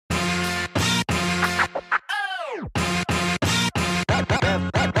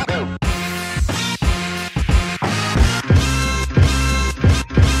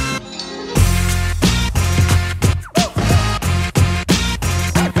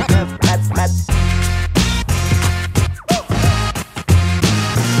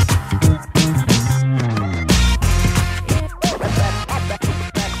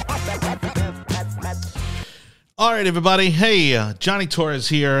All right, everybody. Hey, Johnny Torres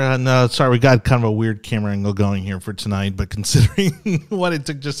here. And sorry, we got kind of a weird camera angle going here for tonight, but considering what it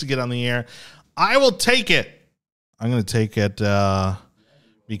took just to get on the air, I will take it. I'm going to take it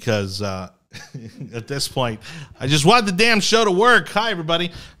because at this point, I just want the damn show to work. Hi,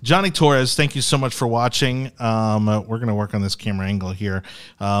 everybody. Johnny Torres, thank you so much for watching. We're going to work on this camera angle here,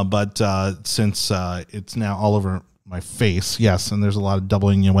 but since it's now all over my face, yes, and there's a lot of double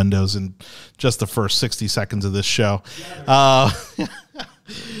innuendos in just the first 60 seconds of this show. Thank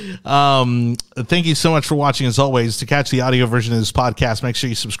you so much for watching. As always, to catch the audio version of this podcast, make sure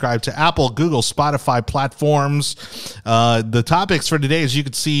you subscribe to Apple, Google, Spotify platforms. The topics for today, as you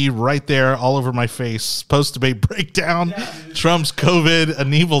can see right there all over my face: post-debate breakdown, Trump's COVID,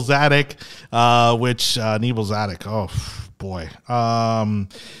 Anibals attic, which Anibals attic, oh boy,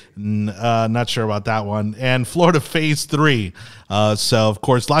 not sure about that one, and Florida phase 3. So of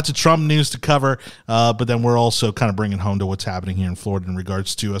course, lots of Trump news to cover, but then we're also kind of bringing home to what's happening here in Florida in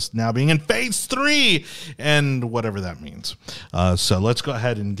regards to us now being in phase 3 and whatever that means. So let's go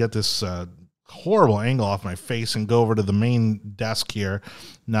ahead and get this horrible angle off my face and go over to the main desk here.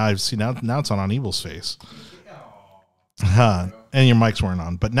 Now I've seen now it's on Anibals' face, and your mics weren't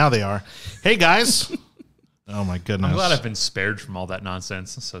on, but now they are. Hey guys. Oh, my goodness. I'm glad I've been spared from all that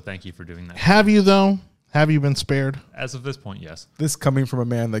nonsense, so thank you for doing that. Have you, though? Have you been spared? As of this point, yes. This coming from a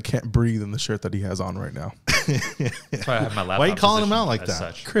man that can't breathe in the shirt that he has on right now. That's why I have my laptop. Why are you calling him out like that?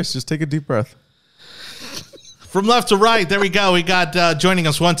 Such. Chris, just take a deep breath. From left to right, there we go. We got joining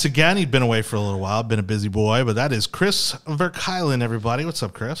us once again. He'd been away for a little while, been a busy boy, but that is Chris Verkuylen, everybody. What's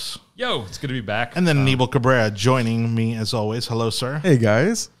up, Chris? Yo, it's good to be back. And then Anibal Cabrera joining me as always. Hello, sir. Hey,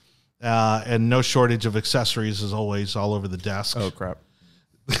 guys. And no shortage of accessories as always all over the desk. Oh, crap.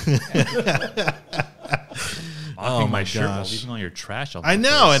 Oh my shirt while leaving all your trash. I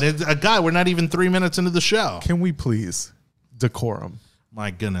know, and it's a guy. We're not even 3 minutes into the show. Can we please decorum?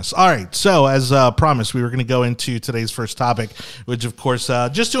 My goodness. All right. So as promised, we were going to go into today's first topic, which of course,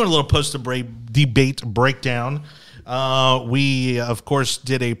 just doing a little post-debate breakdown. We of course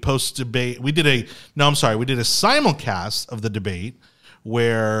did a post-debate. We did a simulcast of the debate,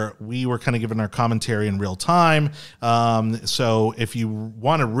 where we were kind of giving our commentary in real time. So if you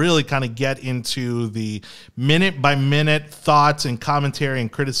want to really kind of get into the minute-by-minute thoughts and commentary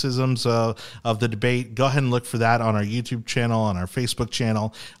and criticisms of the debate, go ahead and look for that on our YouTube channel, on our Facebook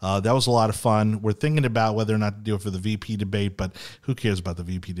channel. That was a lot of fun. We're thinking about whether or not to do it for the VP debate, but who cares about the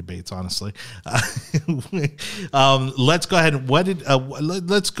VP debates, honestly? Let's go ahead.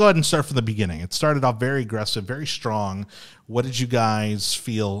 Let's go ahead and start from the beginning. It started off very aggressive, very strong. What did you guys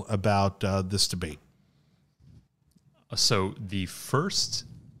feel about this debate? So the first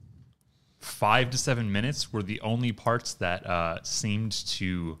 5 to 7 minutes were the only parts that seemed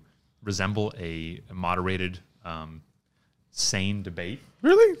to resemble a moderated, sane debate.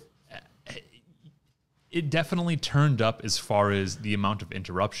 Really? It definitely turned up as far as the amount of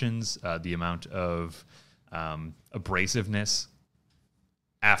interruptions, the amount of abrasiveness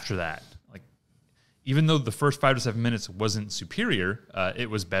after that. Even though the first 5 to 7 minutes wasn't superior, it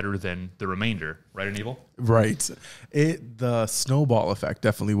was better than the remainder. Right, Anibal? Right. The snowball effect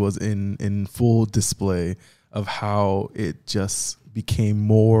definitely was in full display of how it just became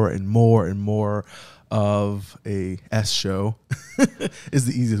more and more and more of a S show is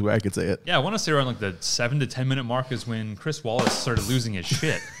the easiest way I could say it. Yeah, I want to say around like the 7 to 10 minute mark is when Chris Wallace started losing his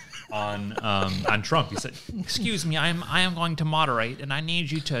shit on Trump. He said, "Excuse me, I am going to moderate, and I need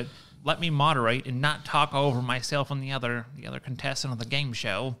you to let me moderate and not talk over myself and the other contestant of the game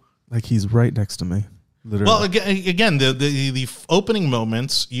show." Like he's right next to me. Literally. Well, again, the opening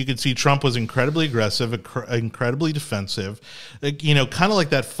moments, you could see Trump was incredibly aggressive, incredibly defensive, kind of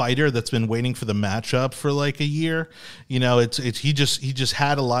like that fighter that's been waiting for the matchup for like a year. He just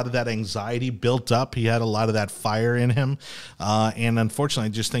had a lot of that anxiety built up. He had a lot of that fire in him, and unfortunately,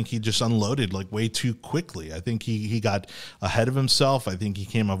 I just think he just unloaded like way too quickly. I think he got ahead of himself. I think he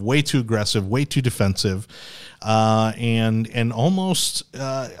came up way too aggressive, way too defensive, and almost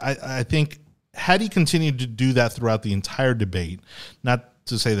I think, had he continued to do that throughout the entire debate, not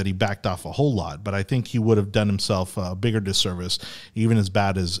to say that he backed off a whole lot, but I think he would have done himself a bigger disservice, even as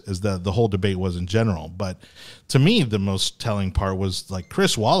bad as the whole debate was in general. But to me, the most telling part was like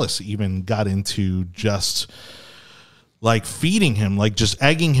Chris Wallace even got into just like feeding him, like just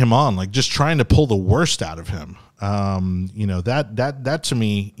egging him on, like just trying to pull the worst out of him. That to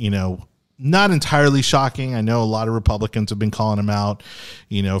me, not entirely shocking. I know a lot of Republicans have been calling him out,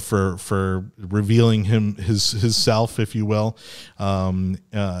 for revealing his self, if you will. Now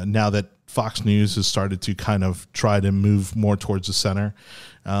that Fox News has started to kind of try to move more towards the center.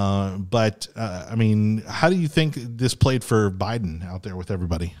 But I mean, how do you think this played for Biden out there with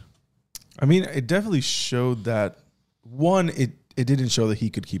everybody? I mean, it definitely showed that, one, it didn't show that he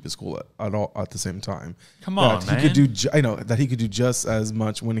could keep his cool at all at the same time. Come on, man. He could do. I know that he could do just as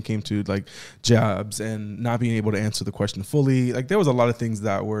much when it came to like jabs and not being able to answer the question fully. Like there was a lot of things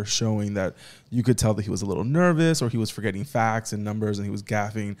that were showing that you could tell that he was a little nervous or he was forgetting facts and numbers and he was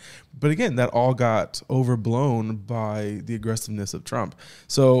gaffing. But again, that all got overblown by the aggressiveness of Trump.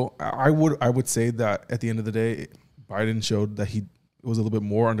 So I would say that at the end of the day, Biden showed that he was a little bit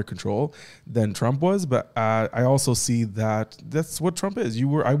more under control than Trump was, but I also see that that's what Trump is.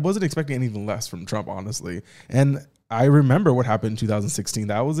 I wasn't expecting anything less from Trump, honestly. And I remember what happened in 2016.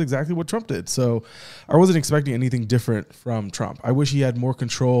 That was exactly what Trump did. So I wasn't expecting anything different from Trump. I wish he had more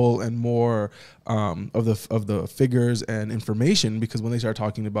control and more of the figures and information, because when they start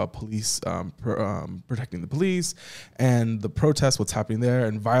talking about police protecting the police and the protests, what's happening there,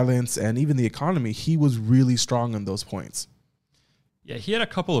 and violence, and even the economy, he was really strong on those points. Yeah, he had a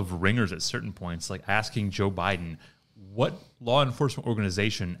couple of ringers at certain points, like asking Joe Biden, what law enforcement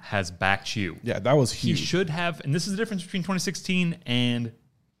organization has backed you? Yeah, that was huge. He should have, and this is the difference between 2016 and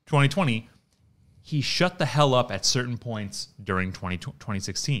 2020, he shut the hell up at certain points during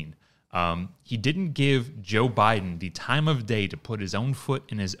 2016. He didn't give Joe Biden the time of day to put his own foot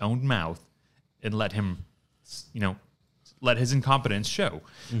in his own mouth and let him, let his incompetence show.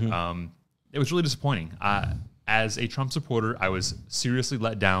 Mm-hmm. It was really disappointing. As a Trump supporter, I was seriously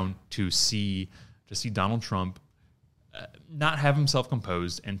let down to see Donald Trump not have himself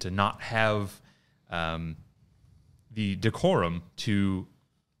composed and to not have the decorum to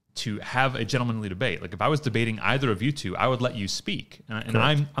have a gentlemanly debate. Like if I was debating either of you two, I would let you speak. And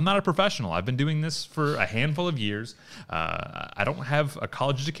I'm not a professional. I've been doing this for a handful of years. I don't have a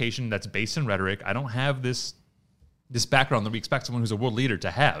college education that's based in rhetoric. I don't have this background that we expect someone who's a world leader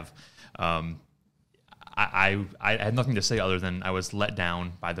to have. I had nothing to say other than I was let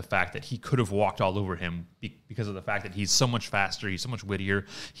down by the fact that he could have walked all over him because of the fact that he's so much faster, he's so much wittier,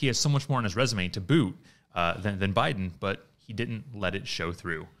 he has so much more on his resume to boot than Biden, but he didn't let it show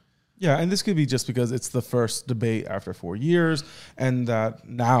through. Yeah, and this could be just because it's the first debate after 4 years, and that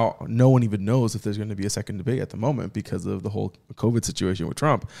now no one even knows if there's going to be a second debate at the moment because of the whole COVID situation with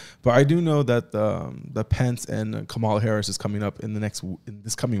Trump. But I do know that the Pence and Kamala Harris is coming up in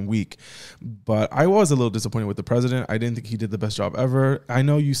this coming week. But I was a little disappointed with the president. I didn't think he did the best job ever. I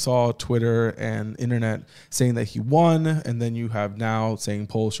know you saw Twitter and internet saying that he won, and then you have now saying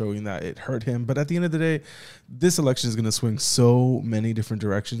polls showing that it hurt him. But at the end of the day, this election is going to swing so many different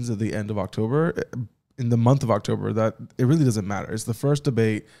directions at the end of October, in the month of October, that it really doesn't matter. It's the first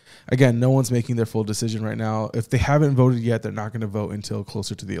debate. Again, no one's making their full decision right now. If they haven't voted yet, they're not going to vote until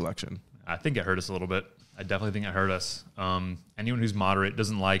closer to the election. I think it hurt us a little bit. I definitely think it hurt us. Anyone who's moderate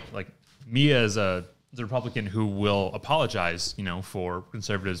doesn't like me as a Republican who will apologize, for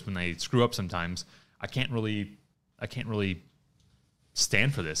conservatives when they screw up sometimes. I can't really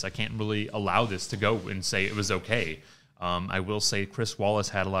stand for this. I can't really allow this to go and say it was okay. I will say Chris Wallace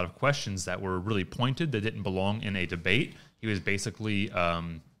had a lot of questions that were really pointed that didn't belong in a debate. He was basically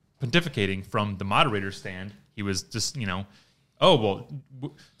pontificating from the moderator's stand. He was just,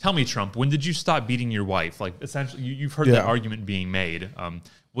 tell me, Trump, when did you stop beating your wife? Like, essentially, you've heard that argument being made.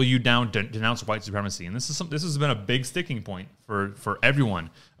 Will you now denounce white supremacy? And this has been a big sticking point for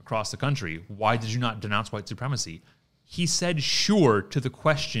everyone across the country. Why did you not denounce white supremacy? He said sure to the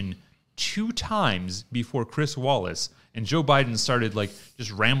question 2 times before Chris Wallace, and Joe Biden started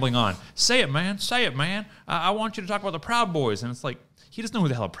just rambling on. Say it, man. Say it, man. I want you to talk about the Proud Boys. And it's like, he doesn't know who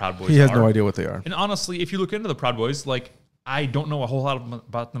the hell Proud Boys are. He has no idea what they are. And honestly, if you look into the Proud Boys, I don't know a whole lot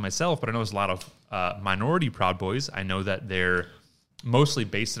about them myself, but I know there's a lot of minority Proud Boys. I know that they're mostly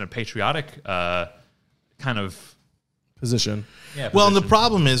based in a patriotic kind of position. Yeah, well, and the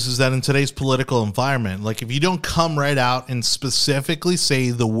problem is that in today's political environment, if you don't come right out and specifically say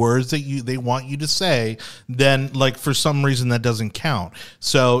the words that they want you to say, then for some reason that doesn't count.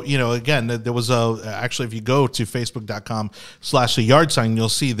 So, again, there was actually, if you go to facebook.com/a_yard sign, you'll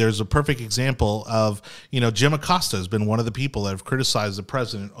see there's a perfect example of, Jim Acosta has been one of the people that have criticized the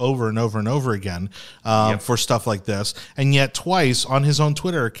president over and over and over again for stuff like this. And yet twice on his own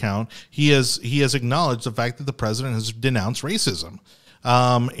Twitter account, he has acknowledged the fact that the president has denounced racism.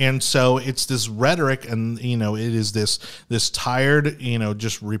 And so it's this rhetoric, and it is this tired,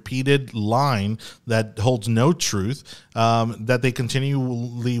 just repeated line that holds no truth, that they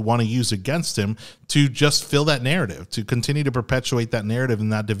continually want to use against him to just fill that narrative, to continue to perpetuate that narrative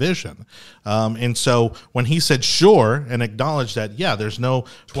and that division. And so when he said sure and acknowledged that, yeah, there's no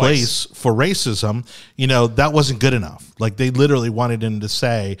place for racism, that wasn't good enough. Like, they literally wanted him to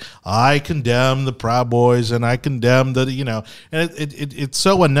say, I condemn the Proud Boys and I condemn the, and it's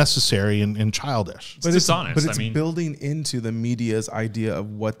so unnecessary and childish. But it's dishonest. But it's building into the media's idea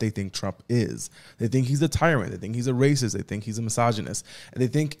of what they think Trump is. They think he's a tyrant. They think he's a racist. They think he's a misogynist. And they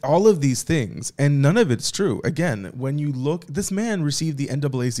think all of these things, and none of it's true. Again, when you look, this man received the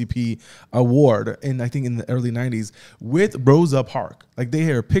NAACP award I think in the early 90s with Rosa Parks. Like, they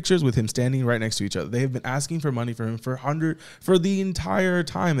have pictures with him standing right next to each other. They have been asking for money for him for the entire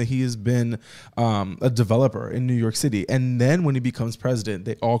time that he has been a developer in New York City. And then when he becomes president,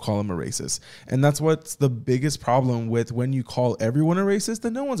 they all call him a racist. And that's what's the biggest problem with when you call everyone a racist,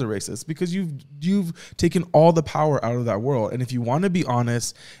 then no one's a racist, because you've taken all the power out of that world. And if you want to be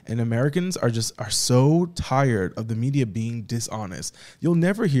honest, and Americans are so tired of the media being dishonest, you'll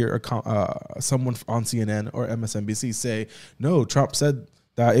never hear someone on CNN or MSNBC say, no, Trump said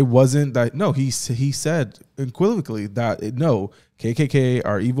that it wasn't that. No, he said unequivocally that no, KKK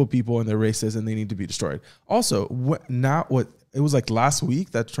are evil people and they're racist and they need to be destroyed. Also, it was like last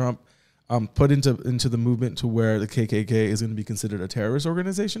week that Trump put into the movement to where the KKK is going to be considered a terrorist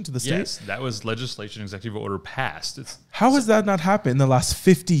organization to the state. Yes, that was legislation, executive order passed. How has that not happened in the last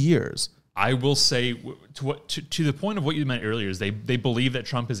 50 years? I will say to the point of what you meant earlier is they believe that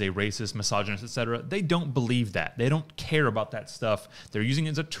Trump is a racist, misogynist, etc. They don't believe that. They don't care about that stuff. They're using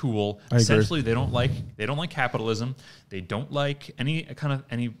it as a tool. Essentially, they don't like capitalism. They don't like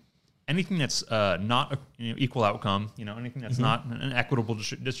anything that's not equal outcome. Anything that's not an equitable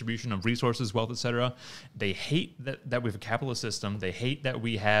distribution of resources, wealth, etc. They hate that we have a capitalist system. They hate that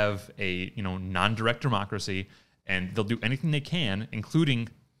we have a non-direct democracy, and they'll do anything they can, including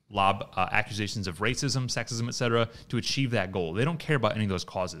lob accusations of racism, sexism, etc., to achieve that goal. They don't care about any of those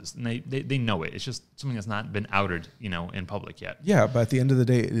causes, and they know it. It's just something that's not been outed, in public yet. Yeah, but at the end of the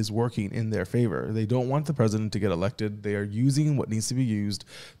day, it is working in their favor. They don't want the president to get elected. They are using what needs to be used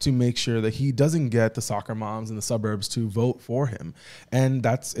to make sure that he doesn't get the soccer moms in the suburbs to vote for him, and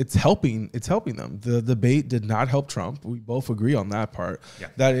it's helping them. The debate did not help Trump. We both agree on that part. Yeah.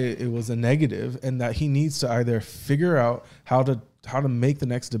 That it was a negative, and that he needs to either figure out how to make the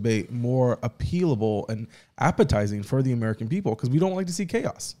next debate more appealable and appetizing for the American people, because we don't like to see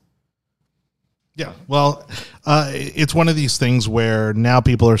chaos. Yeah, well, it's one of these things where now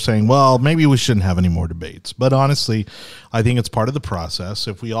people are saying, well, maybe we shouldn't have any more debates. But honestly, I think it's part of the process.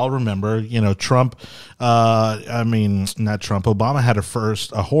 If we all remember, Trump, not Trump, Obama had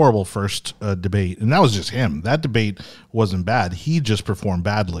a horrible first debate, and that was just him. That debate wasn't bad. He just performed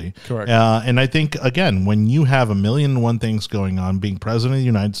badly. Correct. And I think, again, when you have 1,000,001 things going on, being president of the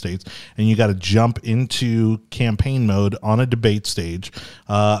United States, and you got to jump into campaign mode on a debate stage,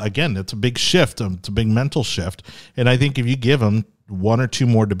 again, it's a big shift. It's a big mental shift. And I think if you give him one or two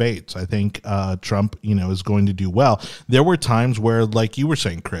more debates, I think Trump, is going to do well. There were times where, like you were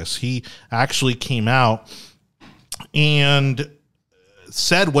saying, Chris, he actually came out and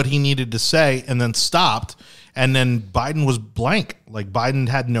said what he needed to say and then stopped. And then Biden was blank. Like, Biden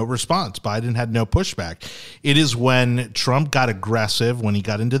had no response. Biden had no pushback. It is when Trump got aggressive, when he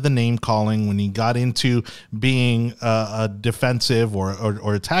got into the name calling, when he got into being defensive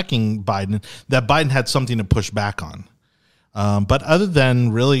or attacking Biden, that Biden had something to push back on. But other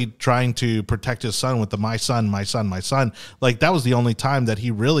than really trying to protect his son with the my son, like, that was the only time that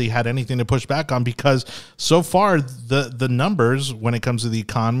he really had anything to push back on, because so far the numbers, when it comes to the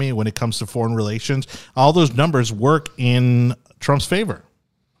economy, when it comes to foreign relations, all those numbers work in Trump's favor.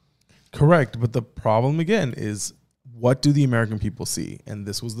 Correct. But the problem again is, what do the American people see? And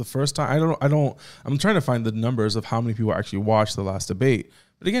this was the first time. I'm trying to find the numbers of how many people actually watched the last debate.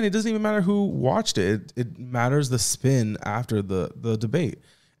 But again, it doesn't even matter who watched it. It matters the spin after the debate.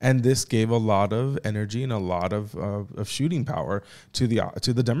 And this gave a lot of energy and a lot of shooting power to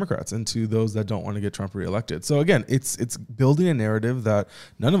the Democrats and to those that don't want to get Trump reelected. So again, it's building a narrative that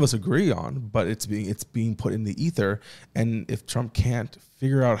none of us agree on, but it's being put in the ether. And if Trump can't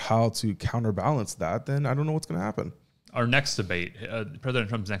figure out how to counterbalance that, then I don't know what's going to happen. Our next debate, President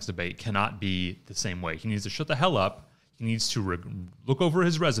Trump's next debate, cannot be the same way. He needs to shut the hell up. He needs to look over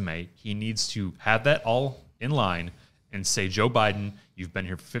his resume. He needs to have that all in line and say, Joe Biden, you've been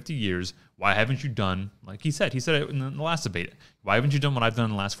here for 50 years. Why haven't you done, like he said it in the last debate, why haven't you done what I've done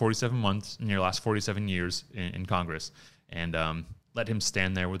in the last 47 months, in your last 47 years in Congress? And let him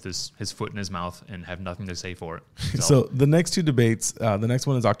stand there with his foot in his mouth and have nothing to say for it. So the next two debates, the next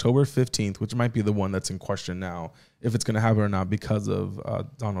one is October 15th, which might be the one that's in question now, if it's going to happen or not because of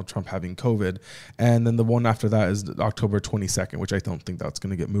Donald Trump having COVID. And then the one after that is October 22nd, which I don't think that's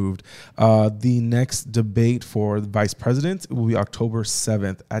going to get moved. The next debate for the vice president will be October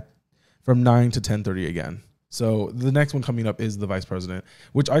 7th from 9 to 10:30 again. So the next one coming up is the vice president,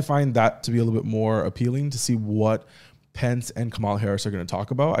 which I find that to be a little bit more appealing to see what Pence and Kamala Harris are going to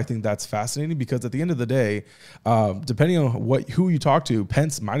talk about. I think that's fascinating because at the end of the day, depending on who you talk to,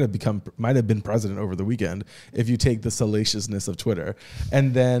 Pence might have been president over the weekend if you take the salaciousness of Twitter.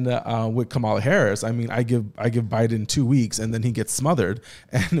 And then with Kamala Harris, I mean, I give Biden 2 weeks and then he gets smothered,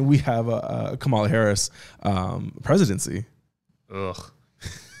 and we have a Kamala Harris presidency. Ugh.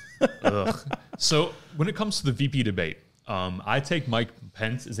 So when it comes to the VP debate, I take Mike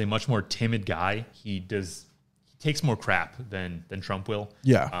Pence as a much more timid guy. He takes more crap than Trump will.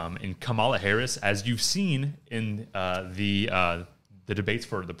 Yeah. And Kamala Harris, as you've seen in the debates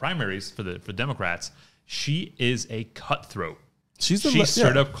for the primaries for Democrats, she is a cutthroat. She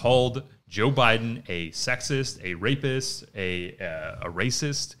straight up called Joe Biden a sexist, a rapist, a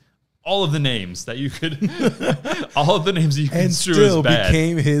racist. All of the names that you could, all of the names that you can construe as bad. And still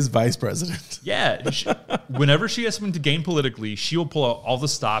became his vice president. Yeah. Whenever she has something to gain politically, she will pull out all the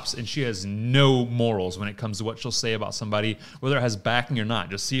stops, and she has no morals when it comes to what she'll say about somebody, whether it has backing or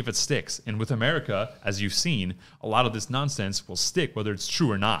not. Just see if it sticks. And with America, as you've seen, a lot of this nonsense will stick, whether it's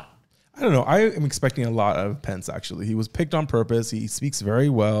true or not. I don't know. I am expecting a lot out of Pence, actually. He was picked on purpose. He speaks very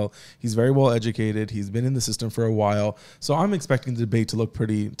well. He's very well educated. He's been in the system for a while. So I'm expecting the debate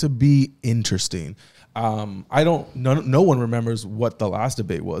to be interesting. No one remembers what the last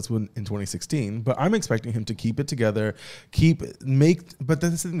debate was in 2016, but I'm expecting him to keep it together, but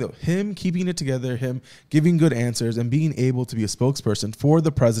that's the thing though, him keeping it together, him giving good answers and being able to be a spokesperson for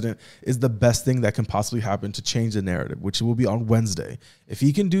the president is the best thing that can possibly happen to change the narrative, which will be on Wednesday. If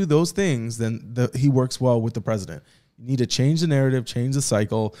he can do those things, then he works well with the president. You need to change the narrative, change the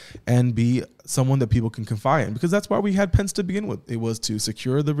cycle, and be someone that people can confide in, because that's why we had Pence to begin with. It was to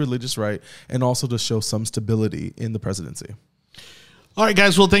secure the religious right and also to show some stability in the presidency. All right,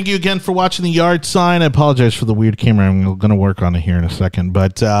 guys. Well, thank you again for watching the yard sign. I apologize for the weird camera. I'm going to work on it here in a second.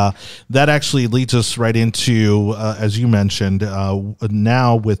 But that actually leads us right into, as you mentioned,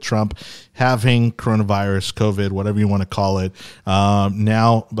 now with Trump having coronavirus, COVID, whatever you want to call it,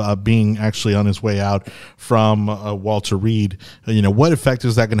 now being actually on his way out from Walter Reed, what effect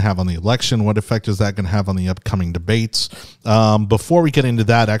is that going to have on the election? What effect is that going to have on the upcoming debates? Before we get into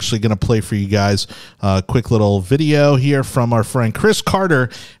that, actually going to play for you guys a quick little video here from our friend Chris Carter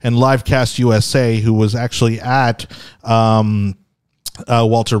and Livecast USA, who was actually at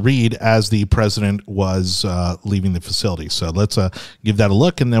Walter Reed as the president was leaving the facility. So let's give that a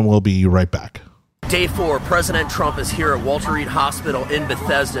look, and then we'll be right back. Day 4, President Trump is here at Walter Reed Hospital in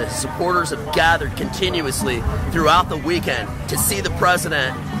Bethesda. His supporters have gathered continuously throughout the weekend to see the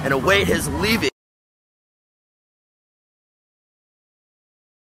president and await his leaving.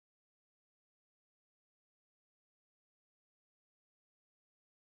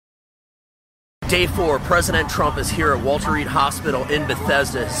 Day 4, President Trump is here at Walter Reed Hospital in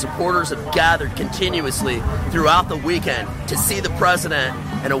Bethesda. His supporters have gathered continuously throughout the weekend to see the president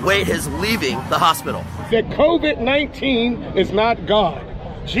and await his leaving the hospital. That COVID-19 is not God.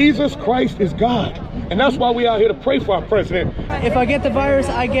 Jesus Christ is God. And that's why we are here to pray for our president. If I get the virus,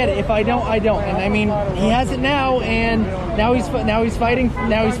 I get it. If I don't, I don't. And I mean, he has it now, and now he's fighting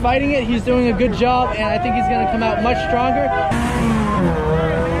it. He's doing a good job, and I think he's going to come out much stronger.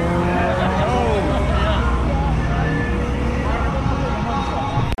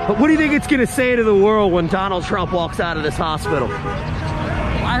 But what do you think it's going to say to the world when Donald Trump walks out of this hospital?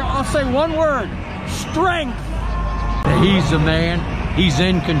 I'll say one word: strength. He's the man. He's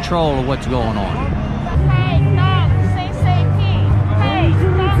in control of what's going on. Hey, stop, say safety. Hey,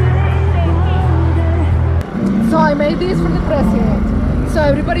 stop, say safety. So I made this for the president. So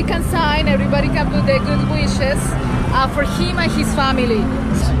everybody can sign, everybody can put their good wishes for him and his family.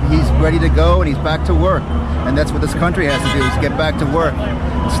 He's ready to go and he's back to work. And that's what this country has to do, is get back to work.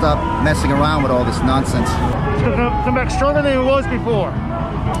 Stop messing around with all this nonsense. It's going to come back stronger than it was before.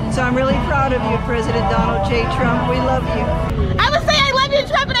 So I'm really proud of you, President Donald J. Trump. We love you. I would say I love you,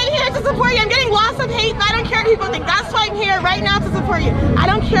 Trump, and I'm here to support you. I'm getting lots of hate, but I don't care what people think. That's why I'm here right now, to support you. I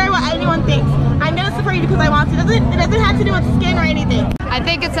don't care what anyone thinks. I'm going to support you because I want to. It doesn't have to do with skin or anything. I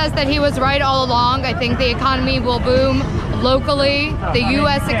think it says that he was right all along. I think the economy will boom locally. The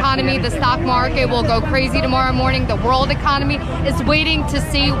U.S. economy, the stock market will go crazy tomorrow morning. The world economy is waiting to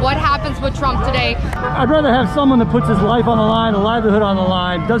see what happens with Trump today. I'd rather have someone that puts his life on the line, a livelihood on the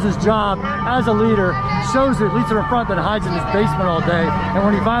line, does his job as a leader, shows it, leads to the front, that hides in his basement all day, and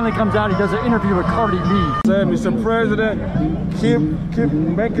when he finally comes out, he does an interview with Cardi B. Mr. President, keep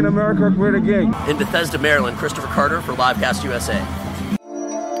making America great again. In Bethesda, Maryland, Christopher Carter for Livecast USA.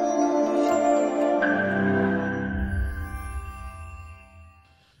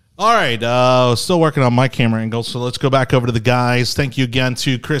 All right, still working on my camera angle, so let's go back over to the guys. Thank you again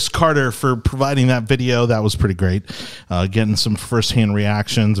to Chris Carter for providing that video. That was pretty great, getting some firsthand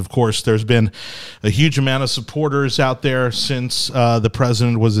reactions. Of course, there's been a huge amount of supporters out there since the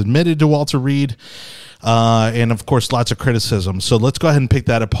president was admitted to Walter Reed. And of course, lots of criticism. So let's go ahead and pick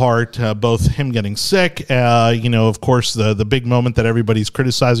that apart. Both him getting sick, of course, the big moment that everybody's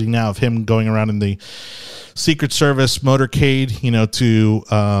criticizing now of him going around in the Secret Service motorcade,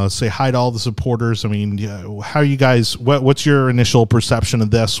 to say hi to all the supporters. I mean, how are you guys? What's your initial perception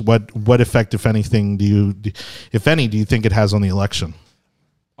of this? What effect, if anything, do you think it has on the election?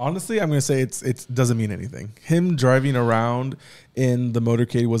 Honestly, I'm going to say it doesn't mean anything. Him driving around in the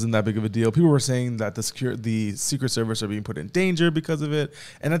motorcade wasn't that big of a deal. People were saying that the Secret Service are being put in danger because of it.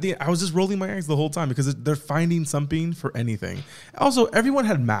 And at the end, I was just rolling my eyes the whole time because they're finding something for anything. Also, everyone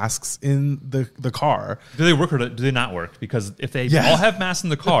had masks in the car. Do they work or do they not work? Because if they all have masks in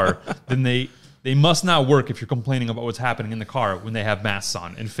the car, then they must not work if you're complaining about what's happening in the car when they have masks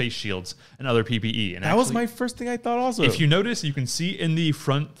on and face shields and other PPE. And that was my first thing I thought also. If you notice, you can see in the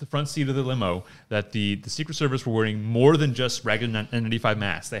front seat of the limo that the Secret Service were wearing more than just regular N95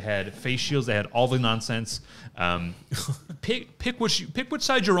 masks. They had face shields. They had all the nonsense. Pick which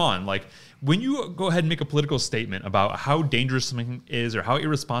side you're on. Like, when you go ahead and make a political statement about how dangerous something is or how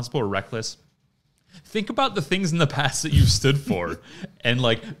irresponsible or reckless, think about the things in the past that you've stood for and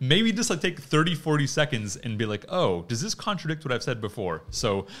maybe just take 30, 40 seconds and be like, oh, does this contradict what I've said before?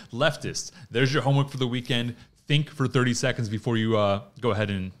 So leftists, there's your homework for the weekend. Think for 30 seconds before you go ahead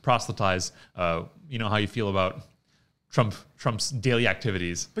and proselytize, how you feel about Trump's daily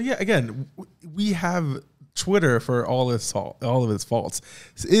activities. But yeah, again, we have Twitter for all of its faults.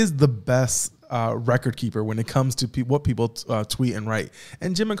 This is the best record keeper when it comes to what people tweet and write.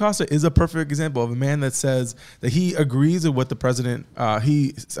 And Jim Acosta is a perfect example of a man that says that he agrees with what the president,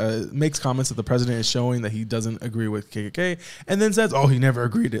 he makes comments that the president is showing that he doesn't agree with KKK, and then says, oh, he never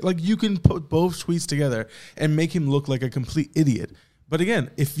agreed it. You can put both tweets together and make him look like a complete idiot. But again,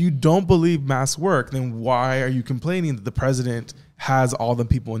 if you don't believe masks work, then why are you complaining that the president has all the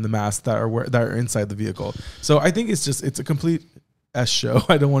people in the mask that are inside the vehicle? So I think it's a complete show.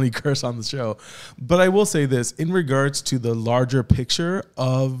 I don't want to curse on the show, but I will say this in regards to the larger picture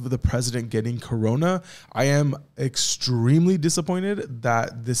of the president getting corona. I am extremely disappointed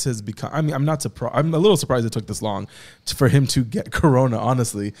that this has become, I'm not surprised. I'm a little surprised it took this long for him to get corona,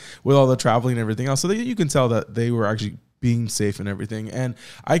 honestly, with all the traveling and everything else. So you can tell that they were actually being safe and everything. And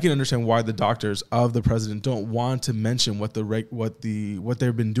I can understand why the doctors of the president don't want to mention what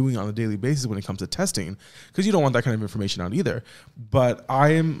they've been doing on a daily basis when it comes to testing, because you don't want that kind of information out either. But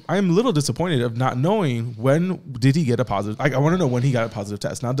I'm a little disappointed of not knowing when did he get a positive. I want to know when he got a positive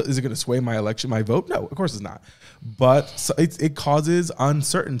test. Now, is it going to sway my vote? No, of course it's not. But it causes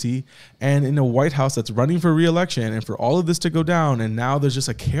uncertainty. And in a White House that's running for re-election, and for all of this to go down, and now there's just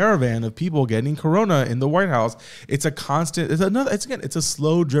a caravan of people getting corona in the White House, it's a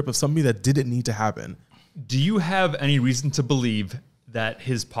slow drip of something that didn't need to happen. Do you have any reason to believe that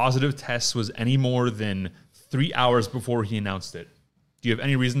his positive test was any more than 3 hours before he announced it? Do you have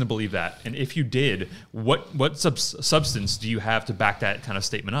any reason to believe that? And if you did, what substance do you have to back that kind of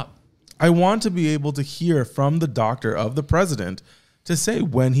statement up? I want to be able to hear from the doctor of the president to say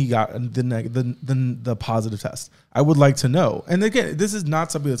when he got the positive test. I would like to know. And again, this is not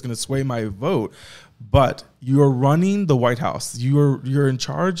something that's going to sway my vote, but you're running the White House. You're in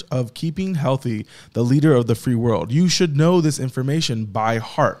charge of keeping healthy the leader of the free world. You should know this information by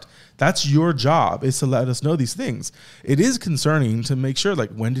heart. That's your job, is to let us know these things. It is concerning to make sure,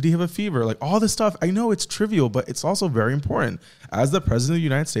 when did he have a fever? All this stuff. I know it's trivial, but it's also very important. As the president of the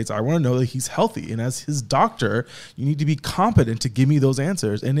United States, I want to know that he's healthy. And as his doctor, you need to be competent to give me those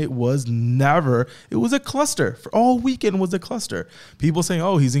answers. And it was a cluster. For all weekend was a cluster. People saying,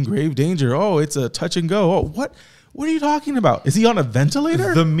 oh, he's in grave danger. Oh, it's a touch and go. Oh, what? What are you talking about? Is he on a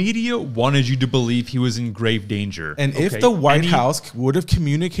ventilator? The media wanted you to believe he was in grave danger. And if the White House would have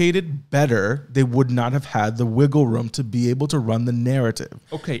communicated better, they would not have had the wiggle room to be able to run the narrative.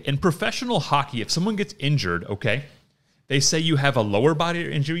 Okay, in professional hockey, if someone gets injured, they say you have a lower body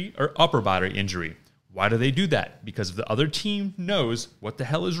injury or upper body injury. Why do they do that? Because if the other team knows what the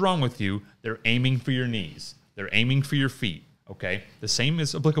hell is wrong with you, they're aiming for your knees. They're aiming for your feet, okay? The same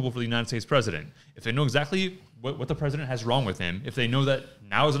is applicable for the United States president. If they know exactly what the president has wrong with him, if they know that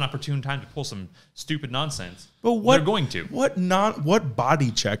now is an opportune time to pull some stupid nonsense, they're going to. What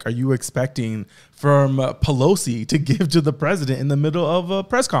body check are you expecting from Pelosi to give to the president in the middle of a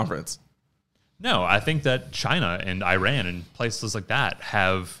press conference? No, I think that China and Iran and places like that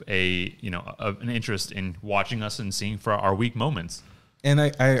have an interest in watching us and seeing for our weak moments. And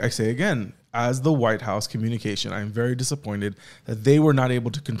I say again, as the White House communication, I'm very disappointed that they were not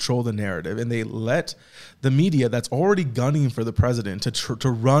able to control the narrative, and they let the media that's already gunning for the president to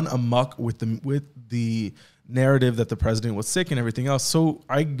run amok with the narrative that the president was sick and everything else. So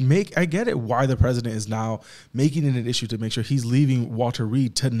I get it why the president is now making it an issue to make sure he's leaving Walter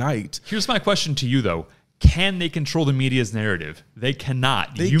Reed tonight. Here's my question to you, though. Can they control the media's narrative? They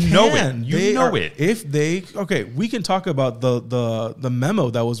cannot. They know it. If they we can talk about the memo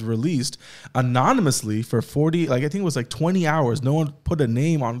that was released anonymously for 40, I think it was 20 hours. No one put a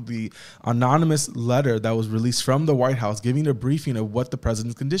name on the anonymous letter that was released from the White House giving a briefing of what the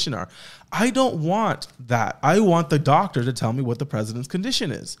president's condition are. I don't want that. I want the doctor to tell me what the president's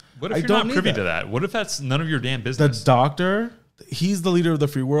condition is. What if you're not privy to that? What if that's none of your damn business? The doctor, he's the leader of the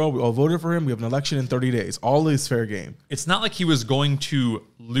free world. We all voted for him. We have an election in 30 days. All is fair game. It's not like he was going to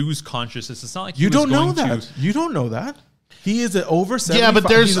lose consciousness. It's not like you don't know that. You don't know that. He is an over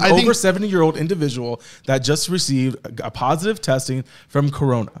 70-year-old individual that just received a positive testing from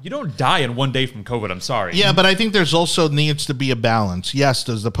corona. You don't die in one day from COVID. I'm sorry. Yeah, but I think there's also needs to be a balance. Yes,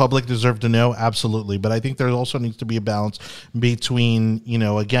 does the public deserve to know? Absolutely. But I think there also needs to be a balance between,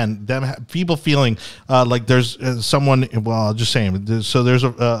 again, people feeling like there's someone, well, I'll just say him. So there's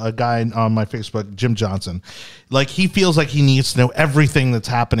a guy on my Facebook, Jim Johnson. Like, he feels like he needs to know everything that's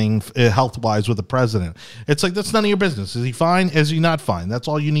happening health-wise with the president. It's like, that's none of your business. Is he fine? Is he not fine? That's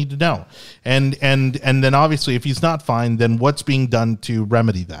all you need to know. And then obviously, if he's not fine, then what's being done to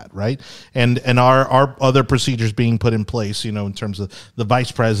remedy that, right? And are other procedures being put in place, in terms of the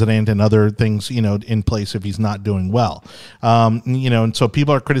vice president and other things, in place if he's not doing well. And so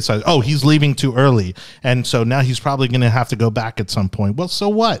people are criticizing, oh, he's leaving too early. And so now he's probably going to have to go back at some point. Well, so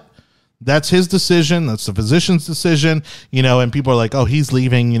what? That's his decision. That's the physician's decision, and people are like, oh, he's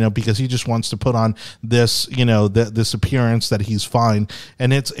leaving, because he just wants to put on this, this appearance that he's fine.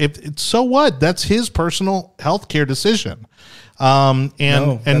 And it's so what? That's his personal healthcare decision.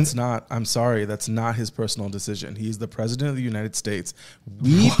 That's not. I'm sorry. That's not his personal decision. He's the president of the United States.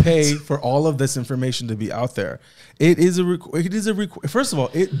 We pay for all of this information to be out there. First of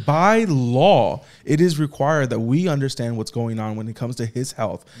all, by law, it is required that we understand what's going on when it comes to his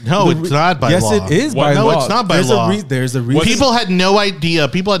health. No, it's not by law. Yes, it is by law. No, it's not by law. There's a reason. People had no idea.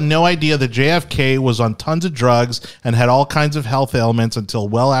 People had no idea that JFK was on tons of drugs and had all kinds of health ailments until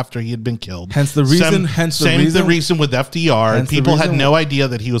well after he had been killed. Hence the reason. The reason with FDR. People had no idea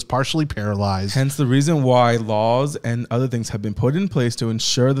that he was partially paralyzed. Hence the reason why laws and other things have been put in place to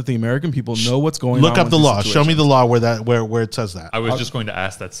ensure that the American people know what's going on. Look up the law. Show me the law where it says that. I was just going to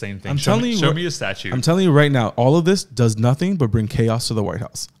ask that same thing. Show me a statute. I'm telling you right now, all of this does nothing but bring chaos to the White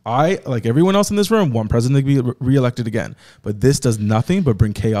House. I, like everyone else in this room, want President to be reelected again. But this does nothing but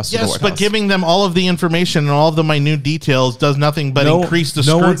bring chaos to the White House. Yes, but giving them all of the information and all of the minute details does nothing but increase the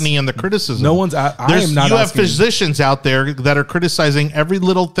scrutiny and the criticism. You have physicians out there that are criticizing every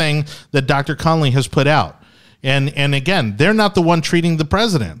little thing that Dr. Conley has put out. And again, they're not the one treating the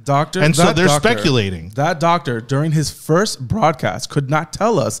president. They're speculating. That doctor, during his first broadcast, could not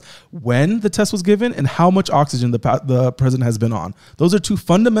tell us when the test was given and how much oxygen the president has been on. Those are two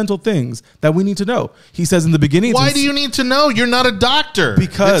fundamental things that we need to know. He says in the beginning... Why do you need to know? You're not a doctor.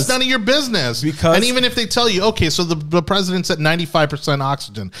 Because... It's none of your business. And even if they tell you, okay, so the president's at 95%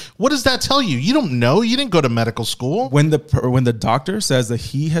 oxygen, what does that tell you? You don't know. You didn't go to medical school. When the doctor says that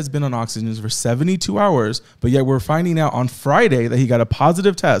he has been on oxygen for 72 hours, but yet we're finding out on Friday that he got a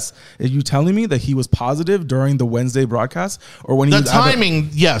positive test. Are you telling me that he was positive during the Wednesday broadcast? Or when the timing,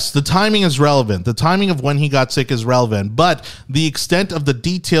 yes, the timing is relevant. The timing of when he got sick is relevant, but the extent of the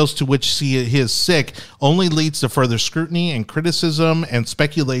details to which he is sick only leads to further scrutiny and criticism and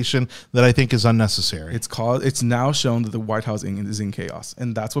speculation that I think is unnecessary. It's now shown that the White House is in chaos,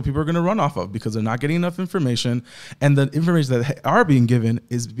 and that's what people are going to run off of because they're not getting enough information, and the information that are being given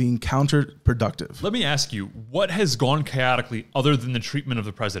is being counterproductive. Let me ask you, what has gone chaotically other than the treatment of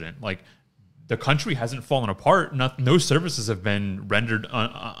the president? Like, the country hasn't fallen apart. No services have been rendered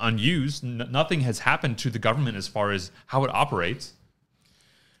unused. Nothing has happened to the government as far as how it operates.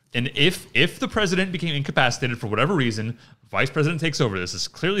 And if the president became incapacitated for whatever reason, vice president takes over. This is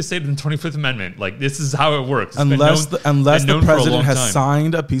clearly stated in the 25th Amendment. Like, this is how it works. It's unless the president has time.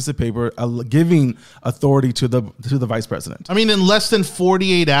 signed a piece of paper giving authority to the vice president. I mean, in less than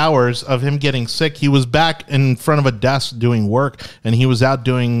 48 hours of him getting sick, he was back in front of a desk doing work, and he was out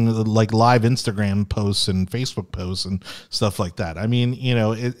doing like live Instagram posts and Facebook posts and stuff like that. I mean, you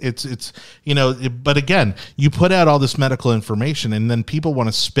know, but again, you put out all this medical information, and then people want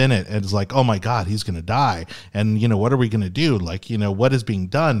to spin it, and it's like, oh my God, he's going to die, and you know, what are we going to do? Like, you know, what is being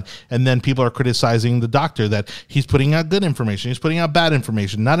done? And then people are criticizing the doctor that he's putting out good information, he's putting out bad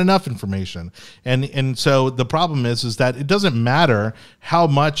information, not enough information. And so the problem is that it doesn't matter how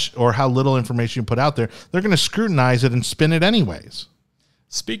much or how little information you put out there, they're going to scrutinize it and spin it anyways.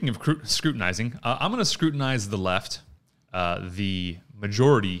 Speaking of scrutinizing, I'm going to scrutinize the left, the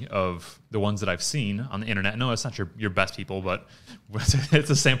majority of the ones that I've seen on the internet. No, it's not your best people, but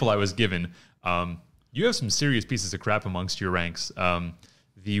it's a sample I was given. You have some serious pieces of crap amongst your ranks.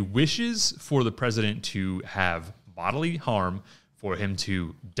 The wishes for the president to have bodily harm, for him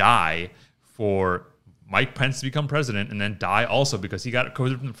to die, for Mike Pence to become president and then die also because he got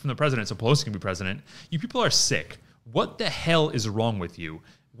COVID from the president, so Pelosi can be president. You people are sick. What the hell is wrong with you?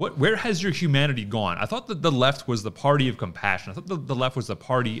 Where has your humanity gone? I thought that the left was the party of compassion. I thought the left was the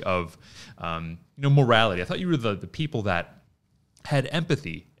party of morality. I thought you were the people that had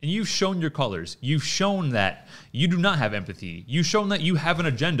empathy, and you've shown your colors. You've shown that you do not have empathy. You've shown that you have an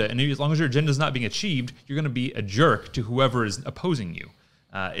agenda, and as long as your agenda is not being achieved, you're going to be a jerk to whoever is opposing you.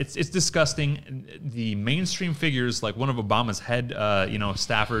 It's disgusting. The mainstream figures, like one of Obama's head,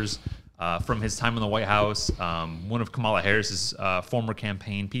 staffers from his time in the White House, one of Kamala Harris's former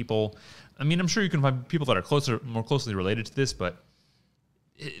campaign people. I mean, I'm sure you can find people that are more closely related to this, but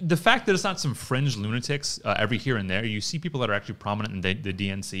the fact that it's not some fringe lunatics every here and there, you see people that are actually prominent in the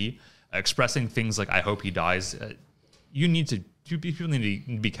DNC expressing things like, I hope he dies. People need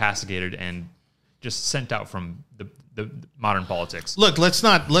to be castigated and just sent out from the modern politics. Look, let's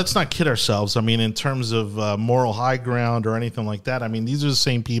not kid ourselves. I mean, in terms of moral high ground or anything like that, I mean, these are the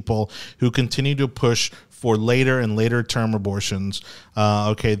same people who continue to push for later and later term abortions.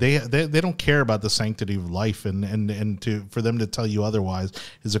 They don't care about the sanctity of life, and for them to tell you otherwise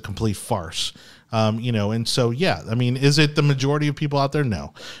is a complete farce. And so, yeah, I mean, is it the majority of people out there?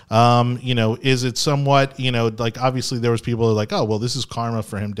 No. Is it somewhat, like obviously there was people who are like, oh, well, this is karma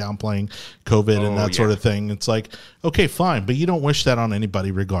for him downplaying COVID and that sort of thing. It's like, okay, fine, but you don't wish that on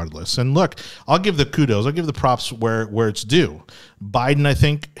anybody regardless. And look, I'll give the kudos, I'll give the props where it's due. Biden, I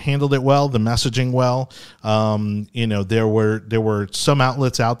think, handled it well, the messaging well. There were some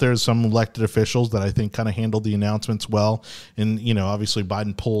outlets out there, some elected officials that I think kind of handled the announcements well. And, obviously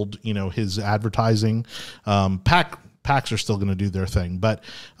Biden pulled, his advertising. PACs are still going to do their thing.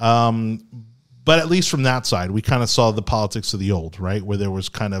 But at least from that side, we kind of saw the politics of the old, right, where there was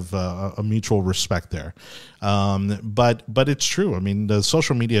kind of a mutual respect there. But it's true. I mean, the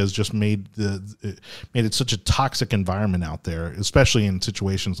social media has just made it such a toxic environment out there, especially in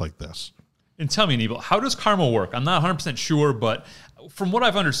situations like this. And tell me, Anibal, how does karma work? I'm not 100% sure, but from what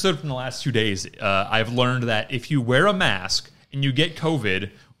I've understood from the last 2 days, I've learned that if you wear a mask and you get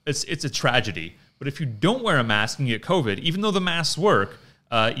COVID, it's a tragedy. But if you don't wear a mask and you get COVID, even though the masks work,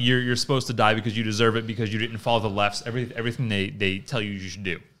 you're supposed to die because you deserve it, because you didn't follow the left's everything they tell you should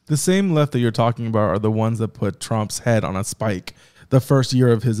do. The same left that you're talking about are the ones that put Trump's head on a spike the first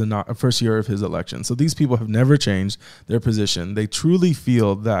year of his election. So these people have never changed their position. They truly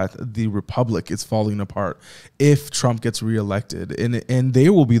feel that the republic is falling apart if Trump gets reelected, and they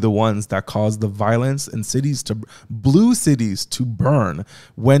will be the ones that cause the violence in blue cities to burn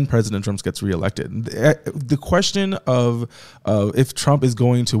when President Trump gets reelected. The question of if Trump is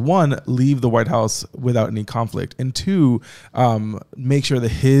going to, one, leave the White House without any conflict, and two, make sure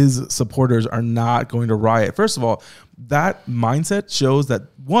that his supporters are not going to riot. First of all, that mindset shows that,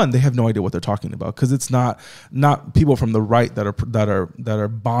 one, they have no idea what they're talking about, because it's not people from the right that are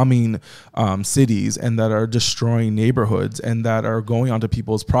bombing cities and that are destroying neighborhoods and that are going onto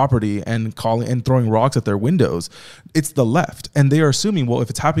people's property and throwing rocks at their windows. It's the left, and they are assuming, well,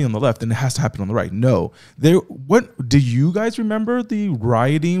 if it's happening on the left, then it has to happen on the right. No, what do you guys remember the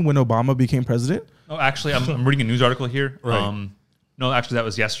rioting when Obama became president? Oh, actually, I'm reading a news article here. Right. No, actually, that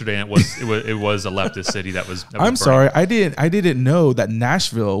was yesterday, and it was a leftist city that was. I'm sorry, I didn't know that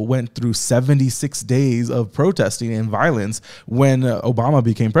Nashville went through 76 days of protesting and violence when Obama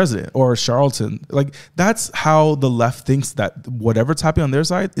became president, or Charleston. Like, that's how the left thinks that whatever's happening on their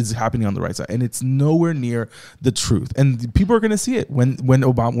side is happening on the right side, and it's nowhere near the truth. And people are going to see it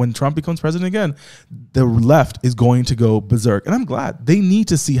when Trump becomes president again. The left is going to go berserk, and I'm glad. They need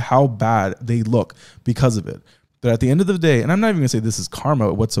to see how bad they look because of it. that at the end of the day, and I'm not even gonna say this is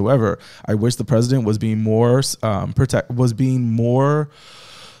karma whatsoever. I wish the president was being more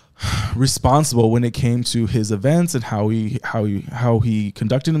responsible when it came to his events and how he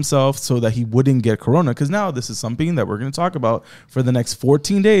conducted himself so that he wouldn't get corona, because now this is something that we're going to talk about for the next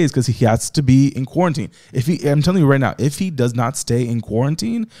 14 days because he has to be in quarantine. I'm telling you right now, if he does not stay in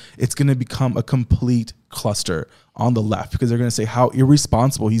quarantine, it's going to become a complete cluster on the left, because they're going to say how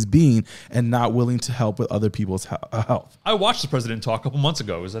irresponsible he's being and not willing to help with other people's health. I watched the president talk a couple months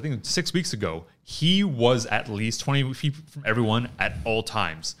ago. It was, I think, 6 weeks ago. He was at least 20 feet from everyone at all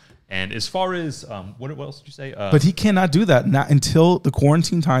times. And as far as what else did you say? But he cannot do that not until the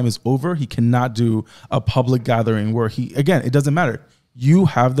quarantine time is over. He cannot do a public gathering where it doesn't matter. You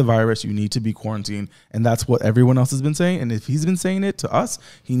have the virus. You need to be quarantined. And that's what everyone else has been saying. And if he's been saying it to us,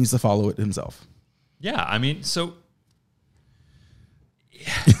 he needs to follow it himself. Yeah, I mean, so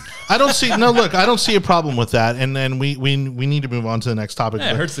I don't see a problem with that, and then we need to move on to the next topic.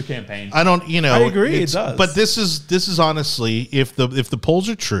 Yeah, it hurts the campaign. I agree, it does. But this is honestly, if the polls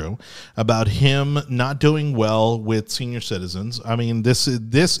are true about him not doing well with senior citizens, I mean, this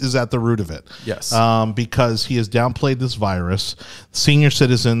is at the root of it. Yes, because he has downplayed this virus. Senior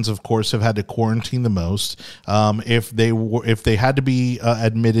citizens, of course, have had to quarantine the most. If they had to be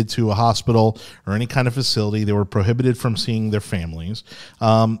admitted to a hospital or any kind of facility, they were prohibited from seeing their families.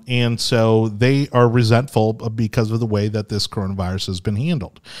 And so they are resentful because of the way that this coronavirus has been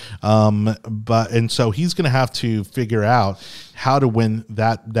handled. And so he's going to have to figure out how to win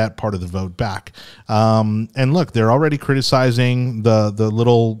that part of the vote back. And look, they're already criticizing the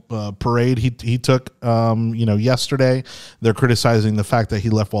little parade he took, yesterday. They're criticizing the fact that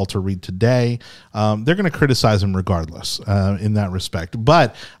he left Walter Reed today. They're going to criticize him regardless in that respect.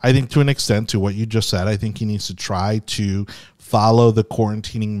 But I think to an extent, to what you just said, I think he needs to try to follow the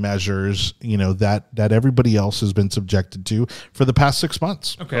quarantining measures, that everybody else has been subjected to for the past 6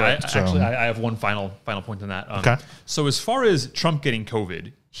 months. Okay, I have one final point on that. Okay. So as far as Trump getting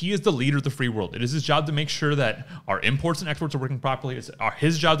COVID, he is the leader of the free world. It is his job to make sure that our imports and exports are working properly. It's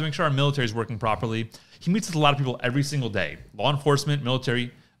his job to make sure our military is working properly. He meets with a lot of people every single day. Law enforcement,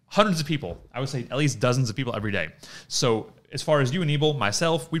 military, hundreds of people. I would say at least dozens of people every day. So as far as you, Anibal,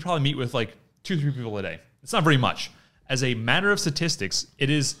 myself, we probably meet with like 2-3 people a day. It's not very much. As a matter of statistics, it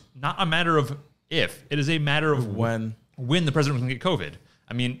is not a matter of if. It is a matter of when the president can get COVID.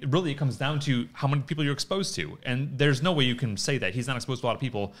 I mean, it comes down to how many people you're exposed to. And there's no way you can say that he's not exposed to a lot of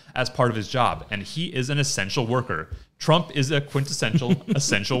people as part of his job. And he is an essential worker. Trump is a quintessential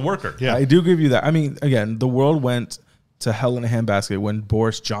essential worker. Yeah, I do give you that. I mean, again, the world went to hell in a handbasket when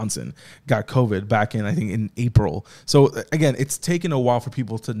Boris Johnson got COVID back in April. So again, it's taken a while for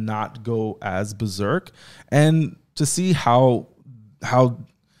people to not go as berserk and to see how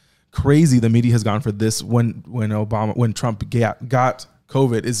crazy the media has gone for this when Trump got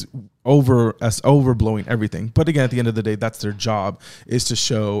COVID is overblowing everything. But again, at the end of the day, that's their job, is to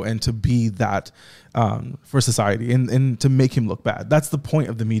show and to be that for society and to make him look bad. That's the point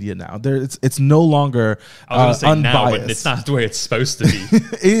of the media now. It's no longer I was gonna say unbiased. now, but it's not the way it's supposed to be.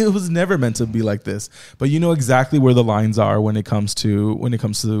 It was never meant to be like this. But you know exactly where the lines are when it comes to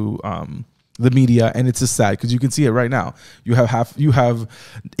the media, and it's just sad because you can see it right now. You have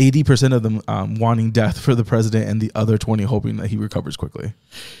 80% of them wanting death for the president, and the other 20 hoping that he recovers quickly.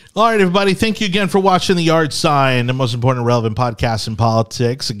 All right, everybody. Thank you again for watching The Yard Sign, the most important relevant podcast in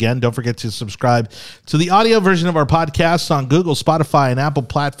politics. Again, don't forget to subscribe to the audio version of our podcast on Google, Spotify, and Apple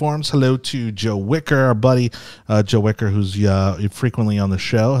platforms. Hello to Joe Wicker, our buddy Joe Wicker, who's frequently on the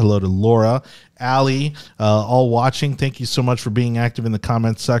show. Hello to Laura, Allie, all watching. Thank you so much for being active in the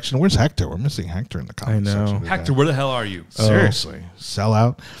comments section. Where's Hector? We're missing Hector in the comments section today. Hector, where the hell are you? Seriously, sell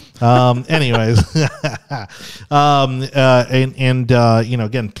out. Anyways,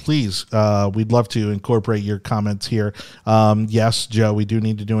 again, please, we'd love to incorporate your comments here. Yes, Joe, we do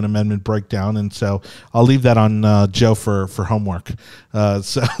need to do an amendment breakdown, and so I'll leave that on Joe for homework.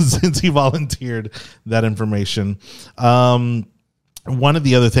 So since he volunteered that information. One of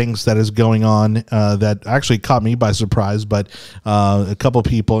the other things that is going on that actually caught me by surprise, but a couple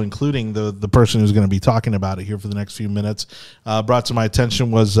people, including the person who's going to be talking about it here for the next few minutes, brought to my attention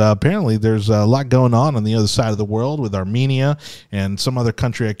was apparently there's a lot going on the other side of the world with Armenia and some other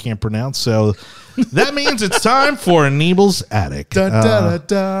country I can't pronounce. So that means it's time for Anibals Attic.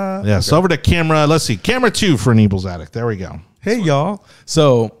 Yes, okay. Over to camera. Let's see. Camera 2 for Anibals Attic. There we go. Hey, y'all.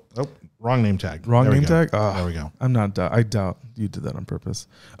 So... Wrong name tag. Wrong name tag? There we go. I'm not. I doubt you did that on purpose.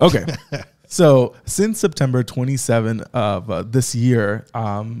 Okay. So since September 27 of this year,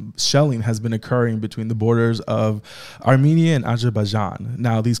 shelling has been occurring between the borders of Armenia and Azerbaijan.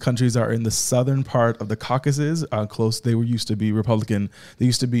 Now, these countries are in the southern part of the Caucasus, close. They were used to be Republican. They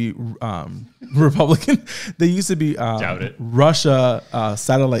used to be Republican. They used to be Russia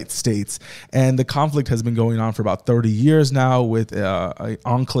satellite states. And the conflict has been going on for about 30 years now with an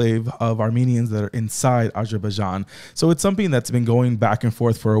enclave of Armenians that are inside Azerbaijan. So it's something that's been going back and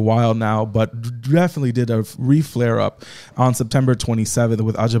forth for a while now, but definitely did a re-flare up on September 27th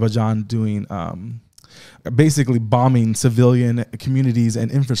with Azerbaijan doing basically bombing civilian communities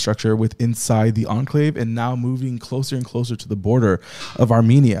and infrastructure with inside the enclave, and now moving closer and closer to the border of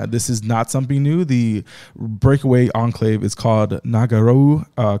Armenia. This is not something new. The breakaway enclave is called Nagorno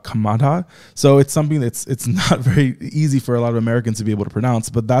Karabakh. So it's something that's not very easy for a lot of Americans to be able to pronounce,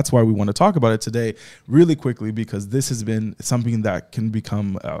 but that's why we want to talk about it today really quickly, because this has been something that can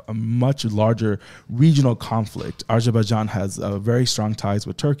become a much larger regional conflict. Azerbaijan has very strong ties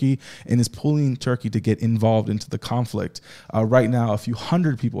with Turkey and is pulling Turkey to get involved into the conflict. Right now, a few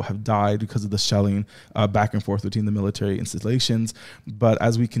hundred people have died because of the shelling back and forth between the military installations. But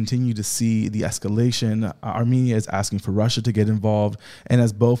as we continue to see the escalation, Armenia is asking for Russia to get involved. And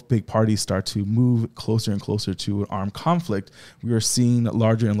as both big parties start to move closer and closer to an armed conflict, we are seeing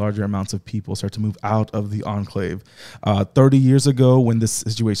larger and larger amounts of people start to move out of the enclave. 30 years ago, when this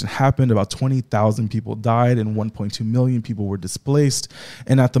situation happened, about 20,000 people died and 1.2 million people were displaced.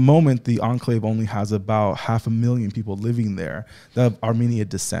 And at the moment, the enclave only has about 500,000 people living there of Armenian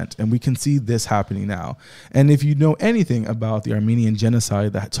descent. And we can see this happening now. And if you know anything about the Armenian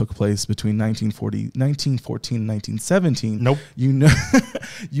genocide that took place between 1914 and 1917, nope.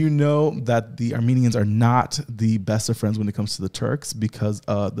 you know that the Armenians are not the best of friends when it comes to the Turks, because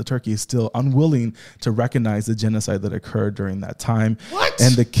the Turkey is still unwilling to recognize the genocide that occurred during that time. What?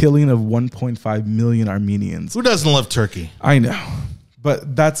 And the killing of 1.5 million Armenians. Who doesn't love Turkey? I know.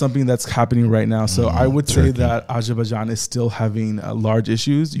 But that's something that's happening right now. So I would say that Azerbaijan is still having large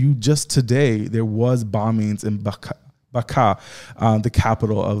issues. Just today, there was bombings in Baku, the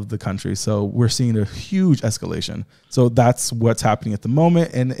capital of the country. So we're seeing a huge escalation. So that's what's happening at the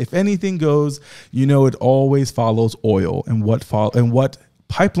moment. And if anything goes, it always follows oil. And what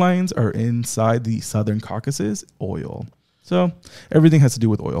pipelines are inside the Southern Caucasus? Oil. So everything has to do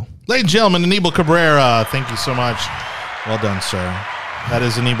with oil. Ladies and gentlemen, Anibal Cabrera, thank you so much. Well done, sir. That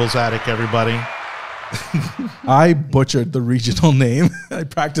is Anibal's Attic, everybody. I butchered the regional name. I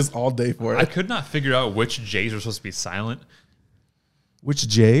practiced all day for it. I could not figure out which J's were supposed to be silent. Which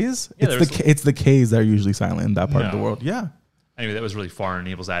J's? Yeah, it's the K's that are usually silent in that part of the world. Yeah. Anyway, that was really far in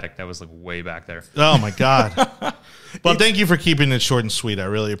Anibals Attic. That was like way back there. Oh my God. Well, thank you for keeping it short and sweet. I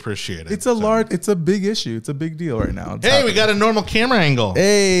really appreciate it. It's a big issue. It's a big deal right now. We got a normal camera angle.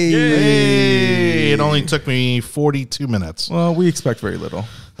 Hey. It only took me 42 minutes. Well, we expect very little.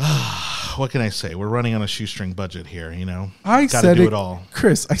 What can I say? We're running on a shoestring budget here, I gotta said do it all.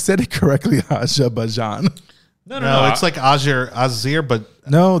 Chris, I said it correctly, Azerbaijan. No, it's like Azir, but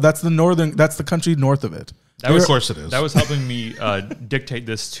no, that's the country north of it. Of course it is. That was helping me dictate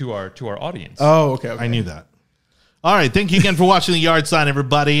this to our audience. Oh, okay. I knew that. All right. Thank you again for watching the Yard Sign,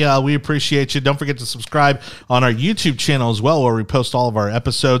 everybody. We appreciate you. Don't forget to subscribe on our YouTube channel as well, where we post all of our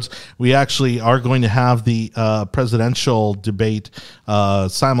episodes. We actually are going to have the presidential debate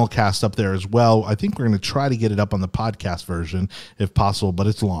simulcast up there as well. I think we're going to try to get it up on the podcast version if possible, but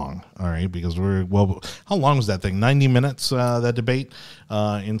it's long. All right. Because how long was that thing? 90 minutes, that debate.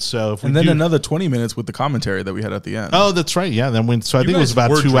 And then another 20 minutes with the commentary that we had at the end. Oh, that's right. Yeah. I think it was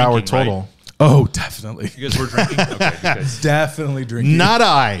about 2 hour total. Right? Oh, definitely. You guys were drinking? Okay, definitely drinking. Not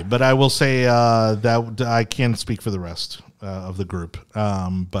I, but I will say that I can't speak for the rest of the group.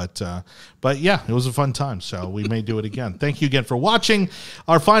 But yeah, it was a fun time, so we may do it again. Thank you again for watching.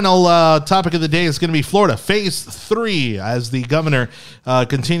 Our final topic of the day is going to be Florida Phase 3 as the governor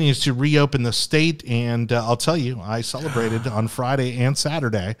continues to reopen the state. And I'll tell you, I celebrated on Friday and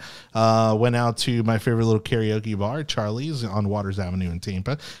Saturday. Went out to my favorite little karaoke bar, Charlie's, on Waters Avenue in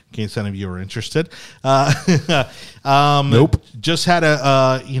Tampa, in case any of you are interested. Nope. Just had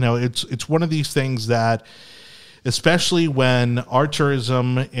it's one of these things that, especially when our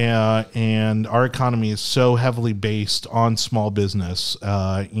tourism and our economy is so heavily based on small business,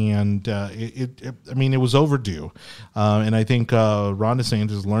 it was overdue. And I think Ron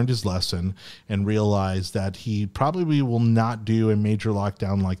DeSantis learned his lesson and realized that he probably will not do a major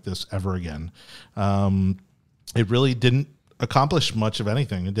lockdown like this ever again. It really didn't accomplish much of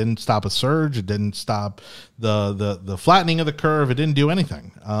anything. It didn't stop a surge. It didn't stop the flattening of the curve. It didn't do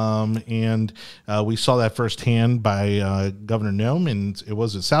anything. And we saw that firsthand by Governor Nome, and it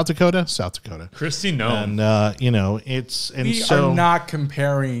was South Dakota. Kristi Nome. And we are not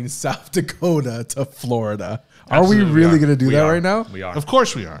comparing South Dakota to Florida. Are we really going to do that right now? We are. Of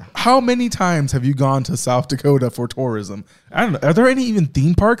course we are. How many times have you gone to South Dakota for tourism? I don't know. Are there any even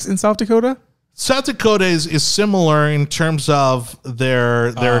theme parks in South Dakota? South Dakota is similar in terms of their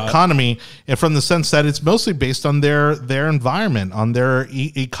economy, and from the sense that it's mostly based on their environment, on their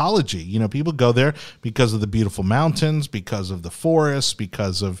ecology. You know, people go there because of the beautiful mountains, because of the forests,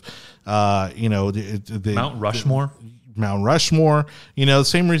 because of the Mount Rushmore. Mount Rushmore, the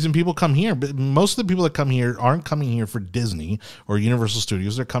same reason people come here. But most of the people that come here aren't coming here for Disney or Universal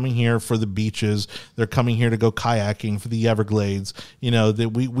Studios. They're coming here for the beaches. They're coming here to go kayaking for the Everglades.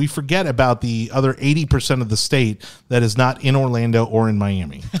 That we forget about the other 80% of the state that is not in Orlando or in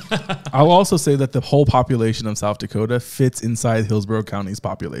Miami. I'll also say that the whole population of South Dakota fits inside Hillsborough County's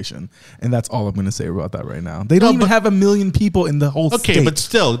population, and that's all I'm going to say about that right now. They don't even have 1 million people in the whole state. Okay, but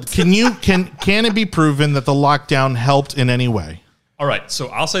still, can it be proven that the lockdown helped in any way? All right, so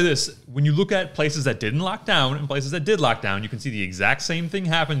I'll say this. When you look at places that didn't lock down and places that did lock down, you can see the exact same thing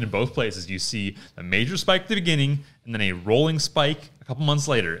happened in both places. You see a major spike at the beginning and then a rolling spike a couple months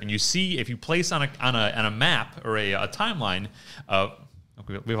later. And you see, if you place on a map or a timeline,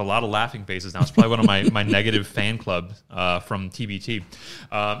 we have a lot of laughing faces now. It's probably one of my negative fan club from TBT.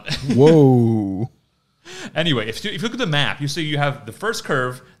 Whoa. Anyway, if you look at the map, you see you have the first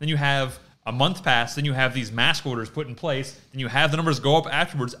curve, then you have a month passed, then you have these mask orders put in place, then you have the numbers go up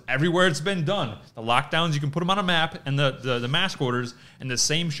afterwards. Everywhere it's been done. The lockdowns, you can put them on a map, and the mask orders, and the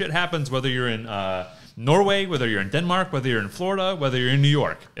same shit happens whether you're in Norway, whether you're in Denmark, whether you're in Florida, whether you're in New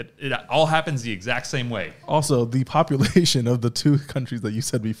York. It all happens the exact same way. Also, the population of the two countries that you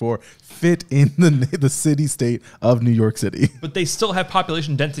said before fit in the city-state of New York City. But they still have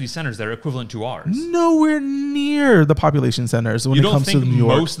population density centers that are equivalent to ours. Nowhere near the population centers when it comes to New York. You don't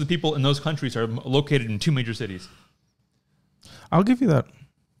think most of the people in those countries are located in two major cities? I'll give you that.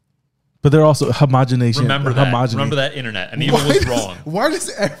 But they're also homogenation. Remember that internet. And Anibal was wrong. Why does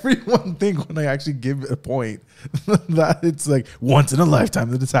everyone think when I actually give a point that it's like once in a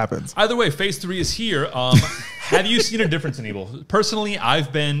lifetime that this happens? Either way, phase 3 is here. Have you seen a difference in Anibal? Personally,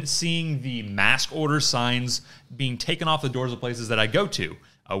 I've been seeing the mask order signs being taken off the doors of places that I go to,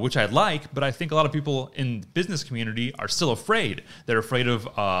 which I like, but I think a lot of people in the business community are still afraid. They're afraid of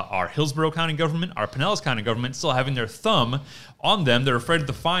our Hillsborough County government, our Pinellas County government still having their thumb on them. They're afraid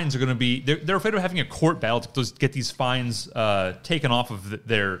the fines are going to be, they're afraid of having a court battle to get these fines taken off of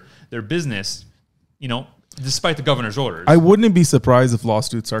their business, despite the governor's orders. I wouldn't be surprised if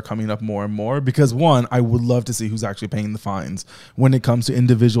lawsuits are coming up more and more because, one, I would love to see who's actually paying the fines when it comes to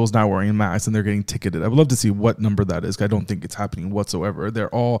individuals not wearing masks and they're getting ticketed. I would love to see what number that is. I don't think it's happening whatsoever. They're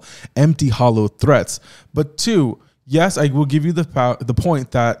all empty, hollow threats. But two, yes, I will give you the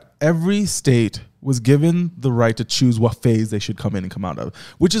point that every state was given the right to choose what phase they should come in and come out of,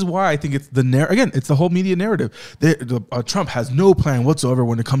 which is why I think it's it's the whole media narrative. Trump has no plan whatsoever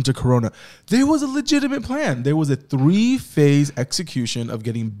when it comes to Corona. There was a legitimate plan. There was a 3-phase execution of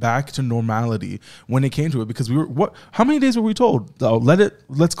getting back to normality when it came to it, because how many days were we told?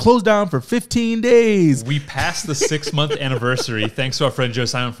 Let's close down for 15 days. We passed the 6-month anniversary. Thanks to our friend Joe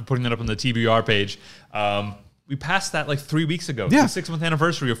Simon for putting that up on the TBR page. We passed that like 3 weeks ago. Yeah. The 6-month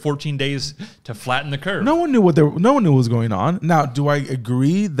anniversary of 14 days to flatten the curve. No one knew what was going on. Now, do I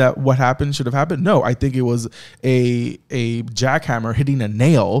agree that what happened should have happened? No, I think it was a jackhammer hitting a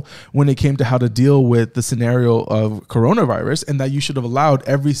nail when it came to how to deal with the scenario of coronavirus, and that you should have allowed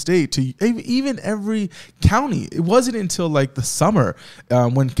every state to, even every county. It wasn't until like the summer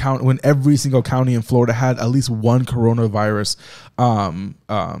when every single county in Florida had at least one coronavirus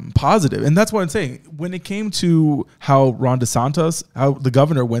positive. And that's what I'm saying. When it came to how Ron DeSantis, how the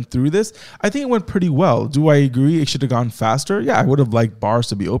governor went through this, I think it went pretty well. Do I agree it should have gone faster? Yeah, I would have liked bars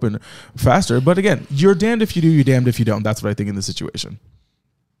to be open faster. But again, you're damned if you do, you're damned if you don't. That's what I think in this situation.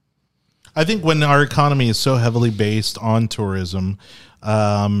 I think when our economy is so heavily based on tourism,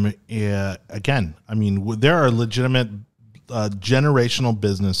 again, I mean, there are legitimate generational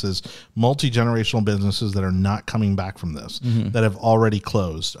businesses, multi-generational businesses that are not coming back from this, that have already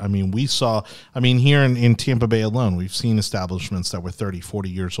closed. I mean, here in Tampa Bay alone, we've seen establishments that were 30, 40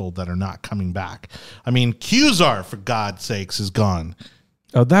 years old that are not coming back. I mean, Qzar, for God's sakes, is gone.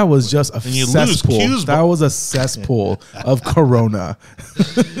 Oh, that was just a cesspool. That was a cesspool of Corona.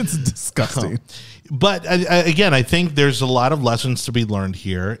 It's disgusting. But again, I think there's a lot of lessons to be learned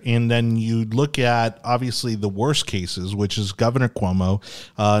here. And then you look at, obviously, the worst cases, which is Governor Cuomo.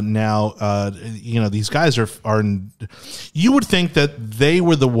 These guys are. You would think that they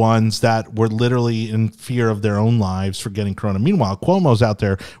were the ones that were literally in fear of their own lives for getting corona. Meanwhile, Cuomo's out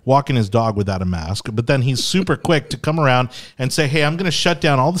there walking his dog without a mask. But then he's super quick to come around and say, hey, I'm going to shut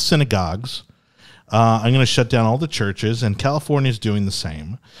down all the synagogues. I'm going to shut down all the churches, and California's doing the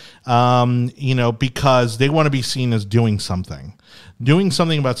same, because they want to be seen as doing something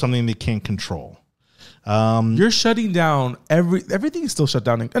about something they can't control. You're shutting down everything is still shut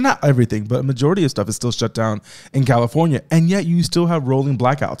down. Not everything, but a majority of stuff is still shut down in California. And yet you still have rolling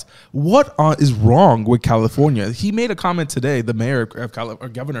blackouts. What is wrong with California? He made a comment today, the mayor of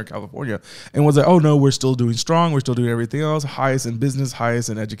governor of California, and was like, oh no, we're still doing strong. We're still doing everything else. Highest in business, highest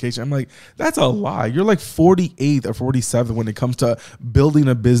in education. I'm like, that's a lie. You're like 48th or 47th when it comes to building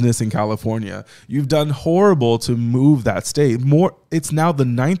a business in California. You've done horrible to move that state. It's now the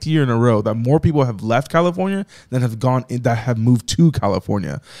 9th year in a row that more people have left California than that have moved to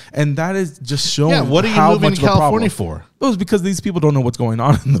California, and that is just showing. Yeah, what are you moving to California for? It was because these people don't know what's going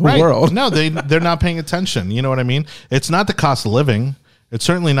on in the world. No, they're not paying attention. You know what I mean? It's not the cost of living. It's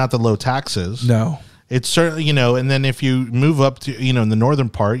certainly not the low taxes. No. It's certainly, and then if you move up to, in the northern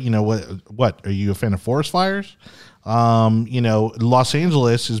part, what are you a fan of forest fires? Los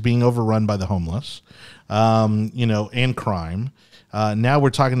Angeles is being overrun by the homeless, and crime. Now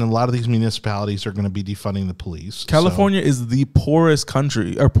we're talking a lot of these municipalities are going to be defunding the police. California is the poorest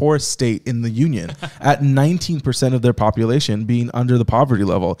country or poorest state in the union at 19% of their population being under the poverty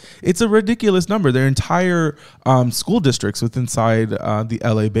level. It's a ridiculous number. Their entire school districts inside the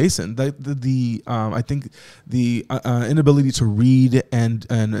LA basin. I think the inability to read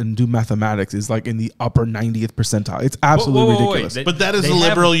and do mathematics is like in the upper 90th percentile. It's absolutely ridiculous. But that is a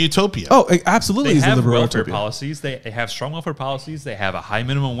liberal utopia. Oh, it absolutely is a liberal welfare utopia. Policies. They have strong welfare policies. They have a high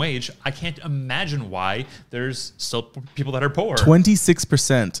minimum wage. I can't imagine why there's still people that are poor.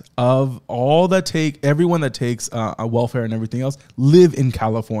 26% of everyone that takes a welfare and everything else live in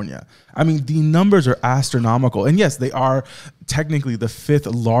California. I mean, the numbers are astronomical. And yes, they are technically the 5th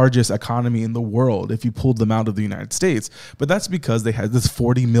largest economy in the world if you pulled them out of the United States. But that's because they had this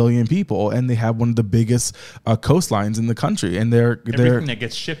 40 million people and they have one of the biggest coastlines in the country. And everything that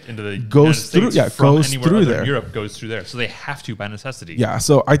gets shipped into the United States from anywhere other in Europe goes through there. So they have to by necessity. Yeah.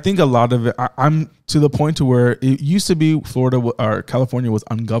 So I think a lot of it, I'm to the point to where it used to be Florida or California was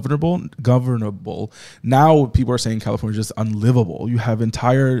governable. Now people are saying California is just unlivable. You have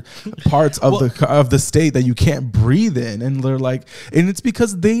entire parts of the state that you can't breathe in, and they're like, and it's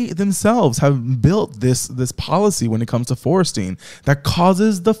because they themselves have built this policy when it comes to foresting that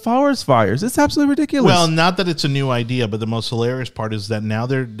causes the forest fires. It's absolutely ridiculous. Well, not that it's a new idea, but the most hilarious part is that now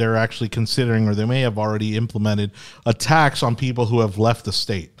they're actually considering, or they may have already implemented, a tax on people who have left the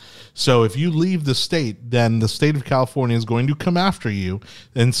state. So if you leave the state, then the state of California is going to come after you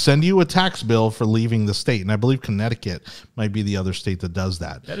and send you a tax bill for leaving the state. And I believe Connecticut might be the other state that does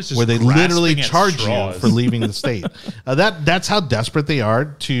that. That is just where they literally charge straws. you for leaving the state. That's how desperate they are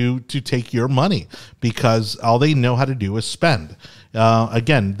to take your money, because all they know how to do is spend.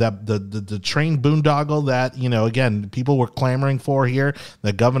 Again, the train boondoggle that, again, people were clamoring for here,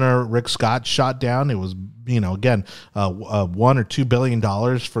 that Governor Rick Scott shot down. It was, again, $1 or $2 billion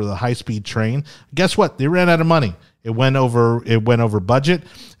for the high-speed train. Guess what? They ran out of money. It went over budget.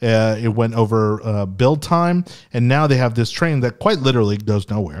 It went over build time, and now they have this train that quite literally goes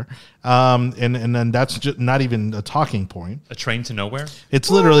nowhere. And then that's just not even a talking point. A train to nowhere. It's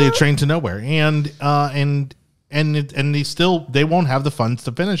literally a train to nowhere, and they won't have the funds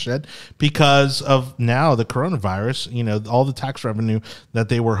to finish it because of now the coronavirus. All the tax revenue that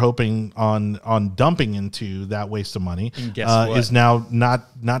they were hoping on dumping into that waste of money is now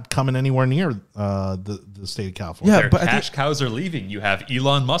not coming anywhere near the state of California. Yeah, but cash cows are leaving. You have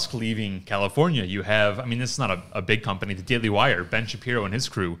Elon Musk leaving California. You have, this is not a big company, the Daily Wire, Ben Shapiro and his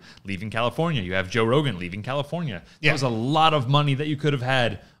crew leaving California. You have Joe Rogan leaving California. That was a lot of money that you could have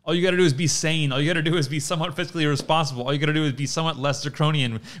had. All you got to do is be sane. All you got to do is be somewhat fiscally responsible. All you got to do is be somewhat less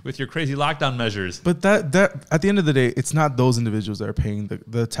draconian with your crazy lockdown measures. But that at the end of the day, it's not those individuals that are paying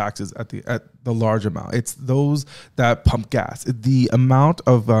the taxes at the large amount. It's those that pump gas. The amount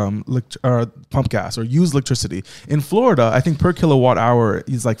of pump gas or use electricity. In Florida, I think per kilowatt hour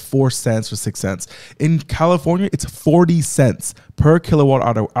is like 4 cents or 6 cents. In California, it's 40 cents per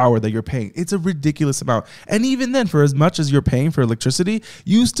kilowatt hour that you're paying. It's a ridiculous amount. And even then, for as much as you're paying for electricity,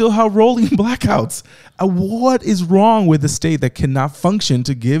 you still have rolling blackouts. What is wrong with a state that cannot function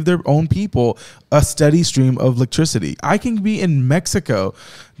to give their own people a steady stream of electricity? I can be in Mexico,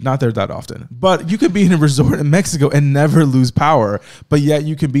 not there that often, but you could be in a resort in Mexico and never lose power. But yet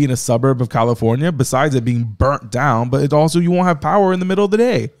you can be in a suburb of California, besides it being burnt down, but it also, you won't have power in the middle of the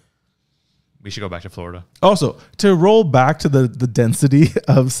day. We should go back to Florida. Also, to roll back to the density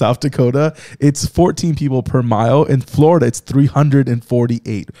of South Dakota, it's 14 people per mile. In Florida, it's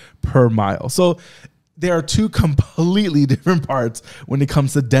 348 per mile. So there are two completely different parts when it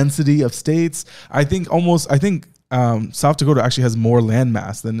comes to density of states. I think South Dakota actually has more land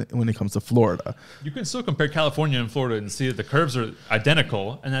mass than when it comes to Florida. You can still compare California and Florida and see that the curves are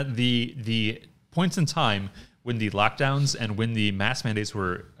identical, and that the points in time when the lockdowns and when the mask mandates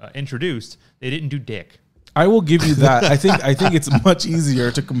were introduced, they didn't do dick. I will give you that. I think it's much easier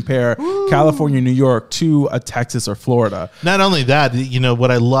to compare California, New York to a Texas or Florida. Not only that,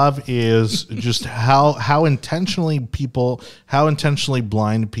 what I love is just how intentionally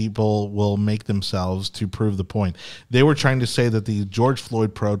blind people will make themselves to prove the point. They were trying to say that the George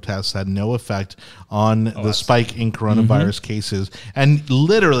Floyd protests had no effect on the spike in coronavirus cases, and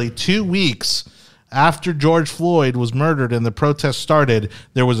literally 2 weeks after George Floyd was murdered and the protest started,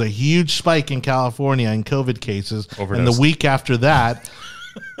 there was a huge spike in California in COVID cases. Overdose. And the week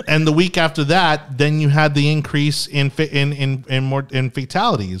after that, then you had the increase in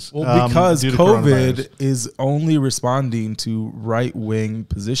fatalities. Well, because COVID is only responding to right-wing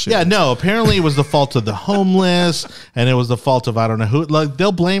positions. Yeah, no. Apparently, it was the fault of the homeless, and it was the fault of I don't know who. Like,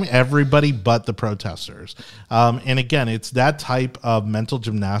 they'll blame everybody but the protesters. And again, it's that type of mental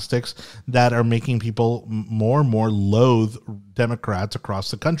gymnastics that are making people more and more loathe Democrats across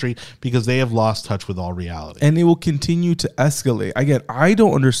the country because they have lost touch with all reality. And it will continue to escalate. Again, I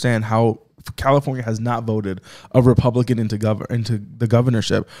don't understand how California has not voted a Republican into the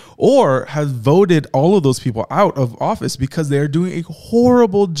governorship, or has voted all of those people out of office because they are doing a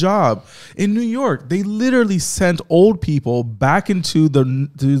horrible job. In New York, they literally sent old people back into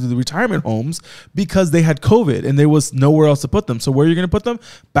the retirement homes because they had COVID and there was nowhere else to put them. So where are you going to put them?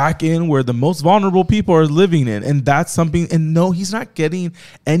 Back in where the most vulnerable people are living in. And that's something, and no, he's not getting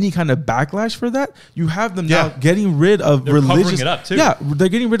any kind of backlash for that. You have them now getting rid of religious. Covering it up too. Yeah, they're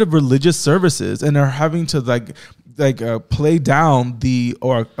getting rid of religious services and are having to play down the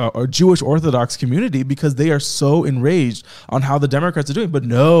or Jewish Orthodox community because they are so enraged on how the Democrats are doing. But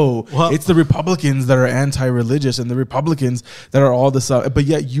no, it's the Republicans that are anti-religious and the Republicans that are all this stuff. But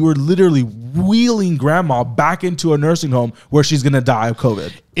yet you are literally wheeling grandma back into a nursing home where she's going to die of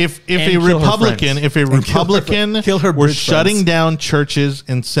COVID. If a Republican were shutting down churches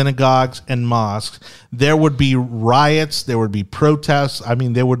and synagogues and mosques, there would be riots, there would be protests. I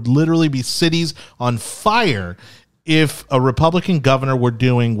mean, there would literally be cities on fire if a Republican governor were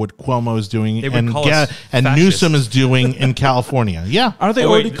doing what Cuomo is doing and Newsom is doing in California. Yeah. Aren't they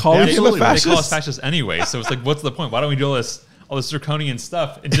already calling him a fascist? They call us fascists anyway. So it's like, what's the point? Why don't we do all this draconian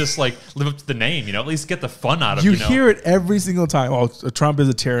stuff and just live up to the name, at least get the fun out of it. You hear it every single time. Oh, Trump is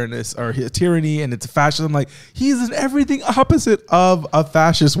a tyrannist or a tyranny and it's a fascist. I'm like, he's everything opposite of a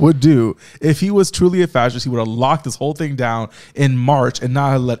fascist would do. If he was truly a fascist, he would have locked this whole thing down in March and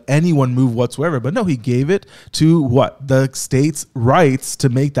not have let anyone move whatsoever. But no, he gave it to the state's rights to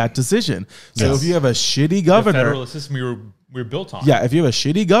make that decision. So if you have a shitty governor, the federal system we're built on. Yeah, if you have a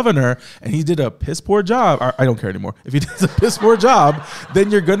shitty governor and he did a piss poor job, I don't care anymore. If he does a piss poor job, then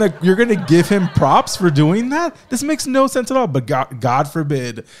you're gonna give him props for doing that. This makes no sense at all. But God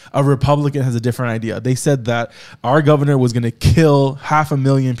forbid a Republican has a different idea. They said that our governor was gonna kill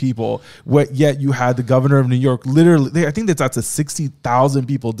 500,000 people. Yet you had the governor of New York literally. I think that's to 60,000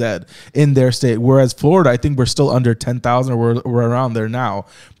 people dead in their state. Whereas Florida, I think we're still under 10,000 or we're around there now.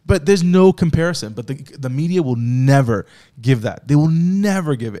 But there's no comparison. But the media will never give that. They will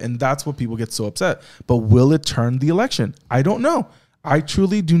never give it. And that's what people get so upset. But will it turn the election? I don't know. I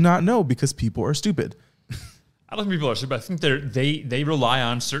truly do not know because people are stupid. I don't think people are stupid. I think they rely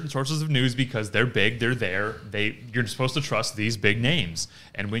on certain sources of news because they're big, they're there. You're supposed to trust these big names.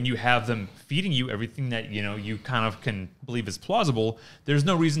 And when you have them feeding you everything that you kind of can believe is plausible, there's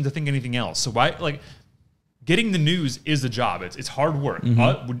no reason to think anything else. So why getting the news is the job. It's hard work.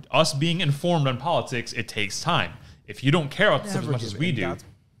 Mm-hmm. Us being informed on politics, it takes time. If you don't care about stuff as much as we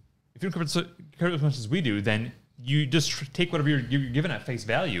do, then you just take whatever you're given at face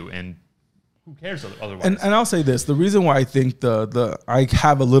value. And who cares otherwise? And I'll say this: the reason why I think I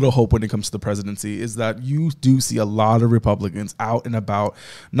have a little hope when it comes to the presidency is that you do see a lot of Republicans out and about,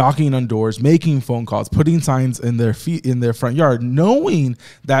 knocking on doors, making phone calls, putting signs in their front yard, knowing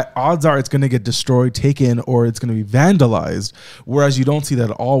that odds are it's going to get destroyed, taken, or it's going to be vandalized. Whereas you don't see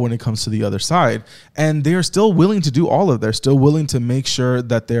that at all when it comes to the other side, and they are still willing to do all of. They're still willing to make sure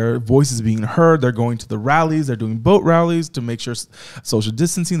that their voice is being heard. They're going to the rallies. They're doing boat rallies to make sure social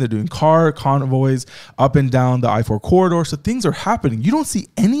distancing. They're doing car convoys up and down the I-4 corridor. So things are happening. You don't see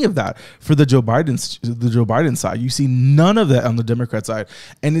any of that for the Joe Biden side. You see none of that on the Democrat side.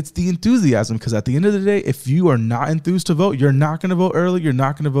 And it's the enthusiasm, because at the end of the day, if you are not enthused to vote, you're not going to vote early. You're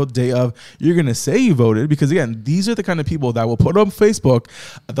not going to vote day of. You're going to say you voted, because again, these are the kind of people that will put on Facebook.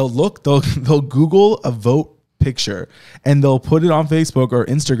 They'll Google a vote picture and they'll put it on Facebook or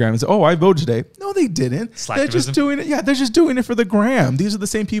Instagram and say, "Oh, I voted today." No, they didn't. They're just doing it. Yeah, they're just doing it for the gram. These are the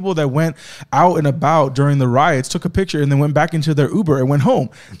same people that went out and about during the riots, took a picture, and then went back into their Uber and went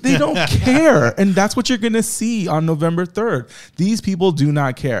home. They don't care. And that's what you're going to see on November 3rd. These people do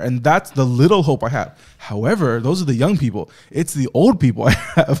not care. And that's the little hope I have. However, those are the young people. It's the old people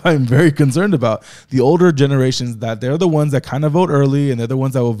I'm very concerned about. The older generations, that they're the ones that kind of vote early, and they're the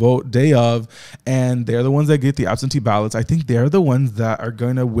ones that will vote day of, and they're the ones that get the absentee ballots. I think they're the ones that are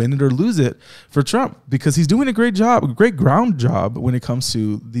going to win it or lose it for Trump, because he's doing a great job, a great ground job when it comes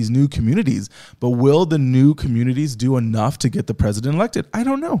to these new communities. But will the new communities do enough to get the president elected? I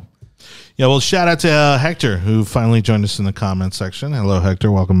don't know. Yeah, well, shout out to Hector, who finally joined us in the comment section. Hello,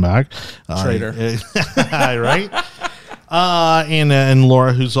 Hector. Welcome back. Traitor. Right? And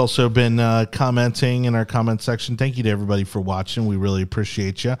Laura, who's also been commenting in our comment section. Thank you to everybody for watching. We really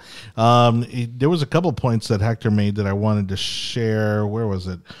appreciate you. There was a couple points that Hector made that I wanted to share. Where was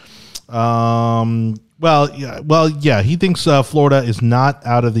it? Well, yeah. He thinks Florida is not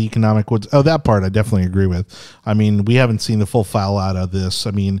out of the economic woods. Oh, that part I definitely agree with. I mean, we haven't seen the full fallout of this.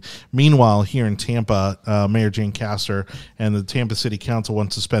 I mean, meanwhile, here in Tampa, Mayor Jane Castor and the Tampa City Council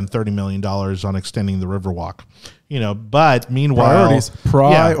wants to spend $30 million on extending the Riverwalk. But meanwhile,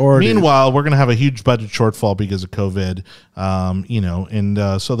 meanwhile, we're going to have a huge budget shortfall because of COVID.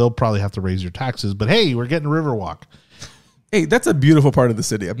 So they'll probably have to raise your taxes. But hey, we're getting a Riverwalk. Hey, that's a beautiful part of the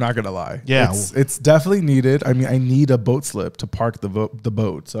city. I'm not going to lie. Yeah. It's definitely needed. I mean, I need a boat slip to park the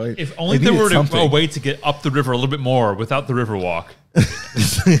boat. So if only there were a way to get up the river a little bit more without the Riverwalk.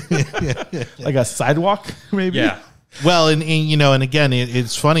 Like a sidewalk, maybe? Yeah. Well, and again,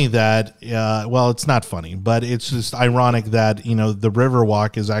 it's funny that, it's not funny, but it's just ironic that, the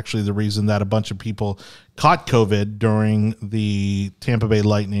Riverwalk is actually the reason that a bunch of people caught COVID during the Tampa Bay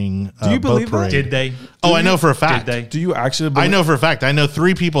Lightning Do you believe boat parade. That? Did they? I know for a fact. Did they? Do you actually believe? I know for a fact. I know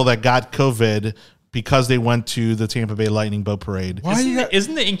 3 people that got COVID because they went to the Tampa Bay Lightning boat parade.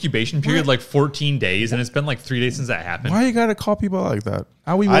 Isn't the incubation period like 14 days, and it's been like 3 days since that happened? Why you got to call people like that?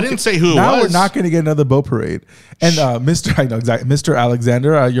 I didn't say who it was. Now we're not going to get another boat parade. And Mr.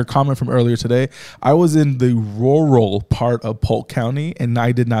 Alexander, your comment from earlier today, I was in the rural part of Polk County, and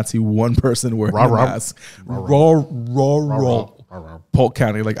I did not see one person wearing a mask. Rural Polk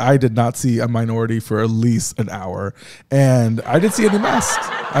County. Like, I did not see a minority for at least an hour, and I didn't see any masks.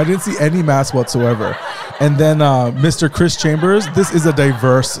 I didn't see any masks whatsoever. And then Mr. Chris Chambers, this is a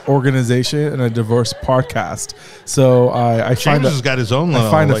diverse organization and a diverse podcast. So I find Chambers has got his own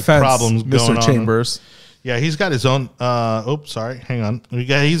offense, problems Mr. going on. Chambers. Yeah, he's got his own. Hang on.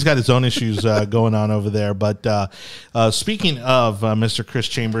 He's got his own issues going on over there. But speaking of Mr. Chris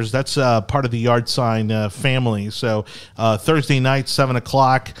Chambers, that's part of the Yard Sign family. So Thursday night,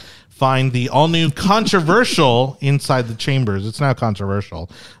 7:00. Find the all-new controversial Inside the Chambers. It's now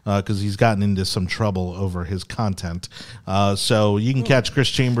controversial because he's gotten into some trouble over his content. So you can catch Chris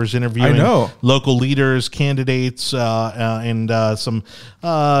Chambers interviewing local leaders, candidates, and some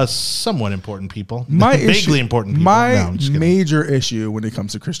somewhat important people. Vaguely important people. My major issue when it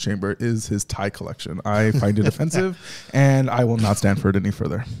comes to Chris Chambers is his tie collection. I find it offensive, and I will not stand for it any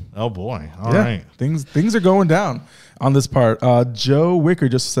further. Oh, boy. All right. Things are going down on this part. Joe Wicker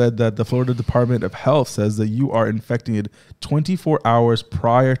just said that the Florida Department of Health says that you are infected 24 hours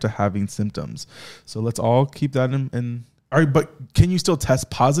prior to having symptoms. So let's all keep that in. All right, but can you still test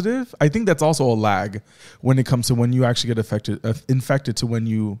positive? I think that's also a lag when it comes to when you actually get infected to when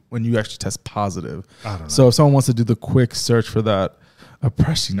you actually test positive. I don't know. So if someone wants to do the quick search for that,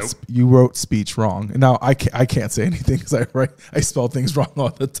 Oppression. Nope. You wrote speech wrong. Now I can't say anything because I spell things wrong all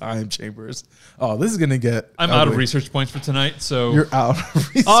the time. Chambers. Oh, this is gonna get. I'm out of research points for tonight, so You're out. Of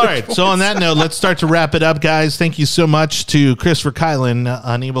research All right. points. So on that note, let's start to wrap it up, guys. Thank you so much to Christopher Kylan,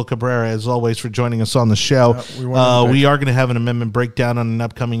 Anibal Cabrera, as always, for joining us on the show. We are going to have an amendment breakdown on an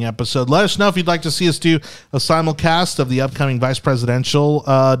upcoming episode. Let us know if you'd like to see us do a simulcast of the upcoming vice presidential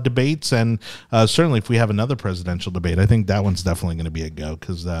debates, and certainly if we have another presidential debate. I think that one's definitely going to be a go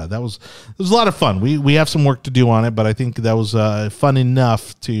because it was a lot of fun. We have some work to do on it, but I think that was fun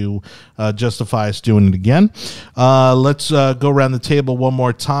enough to justify us doing it again. Let's go around the table one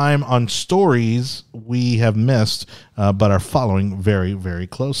more time on stories we have missed, but are following very, very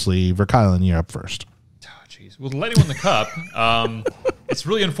closely. Verkylen, you're up first. Well, the Lightning won the cup. It's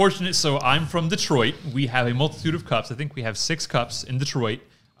really unfortunate. So I'm from Detroit. We have a multitude of cups. I think we have 6 cups in Detroit.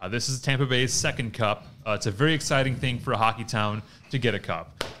 This is Tampa Bay's 2nd cup. It's a very exciting thing for a hockey town to get a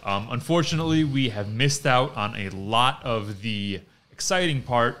cup. Unfortunately, we have missed out on a lot of the exciting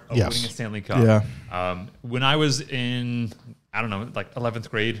part of winning a Stanley Cup. Yeah. When I was in, I don't know, like 11th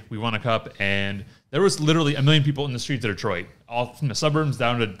grade, we won a cup, and there was literally 1 million people in the streets of Detroit, all from the suburbs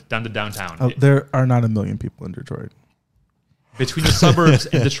down to downtown. There are not 1 million people in Detroit. Between the suburbs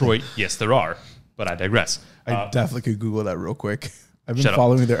and Detroit, yes, there are, but I digress. I definitely could Google that real quick. I've been Shut up.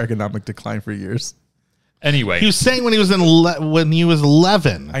 following their economic decline for years. Anyway, He was saying when he was when he was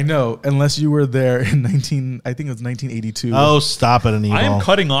 11. I know, unless you were there in 1982. Oh, stop it, Anibal. I am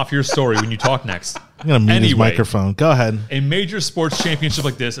cutting off your story when you talk next. I'm going to mute his microphone. Go ahead. A major sports championship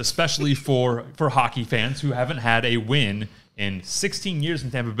like this, especially for hockey fans who haven't had a win in 16 years in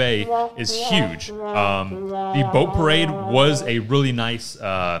Tampa Bay, is huge. The boat parade was a really nice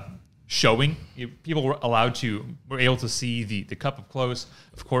showing. People were able to see the cup up close.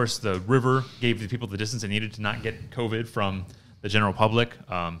 Of course, the river gave the people the distance they needed to not get COVID from the general public.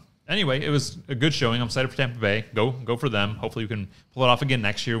 Anyway, it was a good showing. I'm excited for Tampa Bay. Go for them. Hopefully we can pull it off again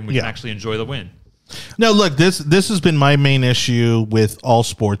next year when we can actually enjoy the win. No, look, this has been my main issue with all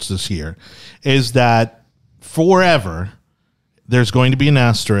sports this year, is that forever there's going to be an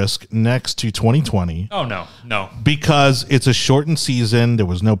asterisk next to 2020. Oh, no. Because it's a shortened season. There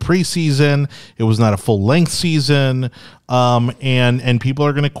was no preseason. It was not a full-length season. And people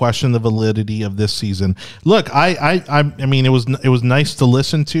are going to question the validity of this season. Look, I mean, it was nice to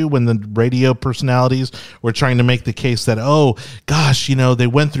listen to when the radio personalities were trying to make the case that, oh gosh, they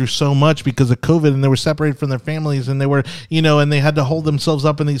went through so much because of COVID and they were separated from their families and they were, and they had to hold themselves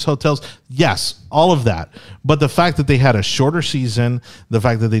up in these hotels. Yes, all of that. But the fact that they had a shorter season, the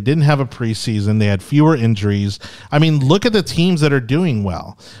fact that they didn't have a preseason, they had fewer injuries. I mean, look at the teams that are doing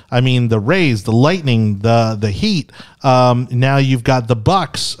well. I mean, the Rays, the Lightning, the Heat. Now you've got the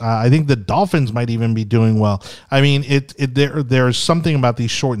Bucks. I think the Dolphins might even be doing well. I mean, there's something about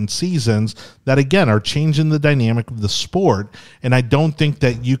these shortened seasons that, again, are changing the dynamic of the sport. And I don't think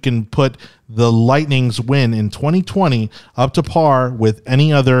that you can put the Lightning's win in 2020 up to par with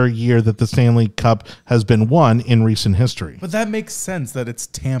any other year that the Stanley Cup has been won in recent history. But that makes sense that it's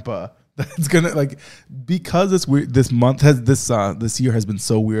Tampa. That's gonna because it's weird. This month has this year has been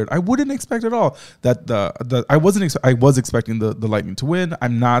so weird. I wouldn't expect at all that I was expecting the Lightning to win.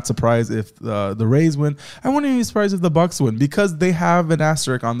 I'm not surprised if the Rays win. I wouldn't even be surprised if the Bucks win because they have an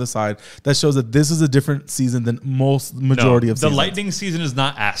asterisk on the side that shows that this is a different season than majority of seasons. The Lightning season is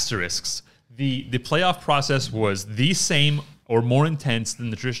not asterisks. The playoff process was the same or more intense than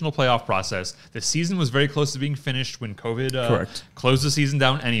the traditional playoff process. The season was very close to being finished when COVID closed the season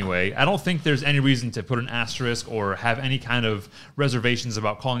down anyway. I don't think there's any reason to put an asterisk or have any kind of reservations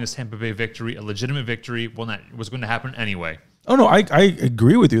about calling this Tampa Bay victory a legitimate victory when that was going to happen anyway. Oh, no, I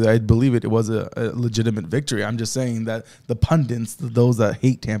agree with you that I believe it was a legitimate victory. I'm just saying that the pundits, those that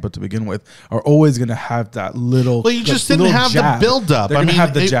hate Tampa to begin with, are always going to have that little. Well, you just didn't have the buildup. They're going to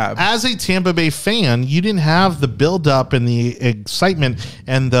have the jab. As a Tampa Bay fan, you didn't have the buildup and the excitement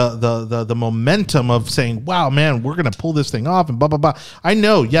and the momentum of saying, wow, man, we're going to pull this thing off and blah, blah, blah. I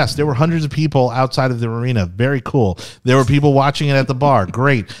know, yes, there were hundreds of people outside of the arena. Very cool. There were people watching it at the bar.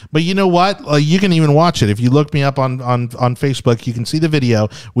 Great. But you know what? You can even watch it. If you look me up on Facebook, you can see the video.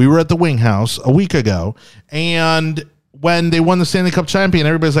 We were at the Wing House a week ago, and when they won the Stanley Cup champion,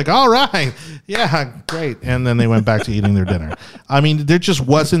 everybody's like, all right, yeah, great. And then they went back to eating their dinner. I mean, there just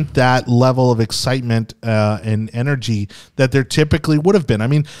wasn't that level of excitement and energy that there typically would have been. I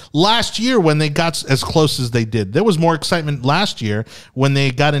mean, last year when they got as close as they did, there was more excitement last year when they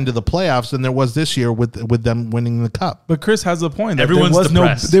got into the playoffs than there was this year with them winning the Cup. But Chris has a point. Everyone's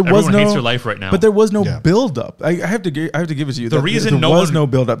depressed. Everyone hates their life right now. But there was no build-up. I have to give it to you. The reason there was no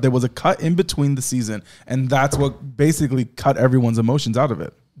build-up. There was a cut in between the season, and that's what basically basically cut everyone's emotions out of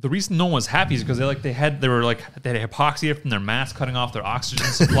it. The reason no one was happy is because they had hypoxia from their mask cutting off their oxygen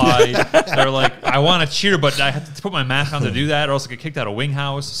supply. They're like, I want to cheer, but I have to put my mask on to do that, or else I get kicked out of Wing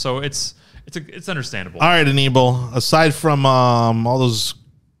House. So it's understandable. All right, Anibal. Aside from all those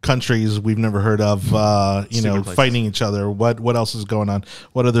countries we've never heard of, fighting each other, what else is going on?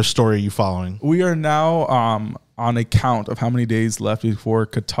 What other story are you following? We are now on a count of how many days left before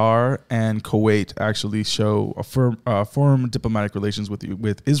Qatar and Kuwait actually show a firm diplomatic relations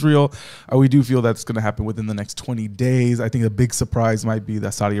with Israel. We do feel that's going to happen within the next 20 days. I think a big surprise might be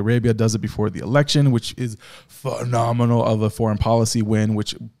that Saudi Arabia does it before the election, which is phenomenal of a foreign policy win,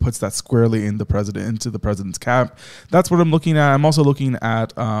 which puts that squarely into the president's cap. That's what I'm looking at. I'm also looking at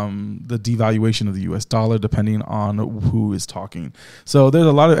the devaluation of the U.S. dollar, depending on who is talking. So there's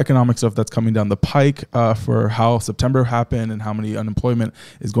a lot of economic stuff that's coming down the pike for how September happened and how many unemployment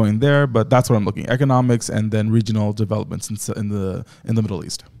is going there, but that's what I'm looking at: economics and then regional developments in the Middle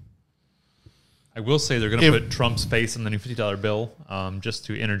East. I will say they're going to put Trump's face on the new $50 bill, just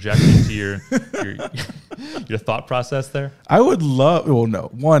to interject into your thought process there. I would love. Well, no.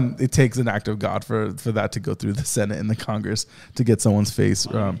 One, it takes an act of God for that to go through the Senate and the Congress to get someone's face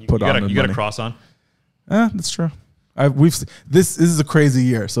put on. You got a cross on. That's true. This is a crazy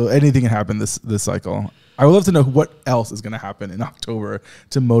year, so anything can happen this cycle. I would love to know what else is going to happen in October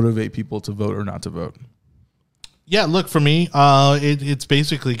to motivate people to vote or not to vote. Yeah, look, for me, it's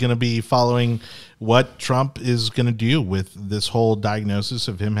basically going to be following what Trump is going to do with this whole diagnosis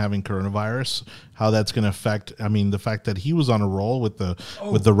of him having coronavirus, how that's going to affect, the fact that he was on a roll with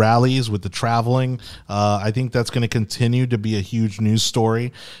the rallies, with the traveling. I think that's going to continue to be a huge news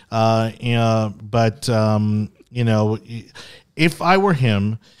story. But if I were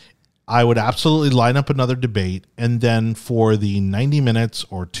him, I would absolutely line up another debate, and then for the 90 minutes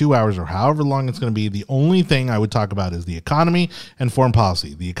or 2 hours or however long it's going to be, the only thing I would talk about is the economy and foreign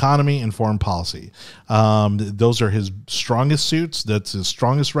policy. The economy and foreign policy. Those are his strongest suits. That's his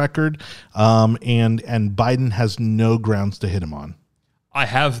strongest record. And Biden has no grounds to hit him on. I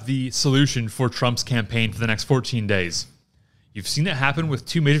have the solution for Trump's campaign for the next 14 days. You've seen it happen with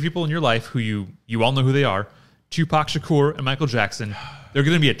two major people in your life who you all know who they are, Tupac Shakur and Michael Jackson. They're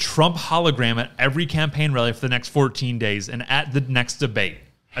going to be a Trump hologram at every campaign rally for the next 14 days and at the next debate.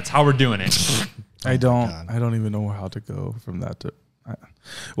 That's how we're doing it. I don't even know how to go from that to.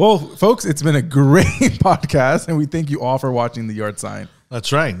 Well, folks, it's been a great podcast, and we thank you all for watching The Yard Sign.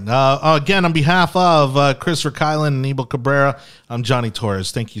 That's right. Again, on behalf of Chris Kylan and Anibal Cabrera, I'm Johnny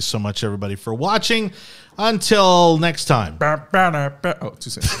Torres. Thank you so much, everybody, for watching. Until next time. Oh, too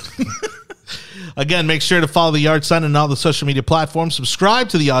soon. Again, make sure to follow The Yard Sign on all the social media platforms. Subscribe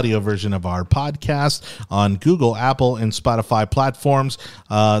to the audio version of our podcast on Google, Apple, and Spotify platforms.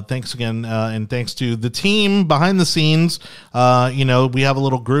 Thanks again, and thanks to the team behind the scenes. We have a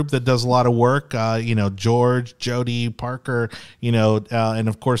little group that does a lot of work. George, Jody, Parker, and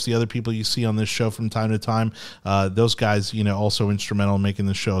of course the other people you see on this show from time to time. Those guys, also instrumental in making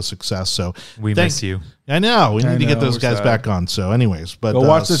the show a success. So we miss you. I know. We need to get those guys back on. So anyways, but go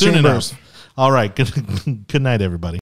watch the soon Chambers. enough. All right. Good night, everybody.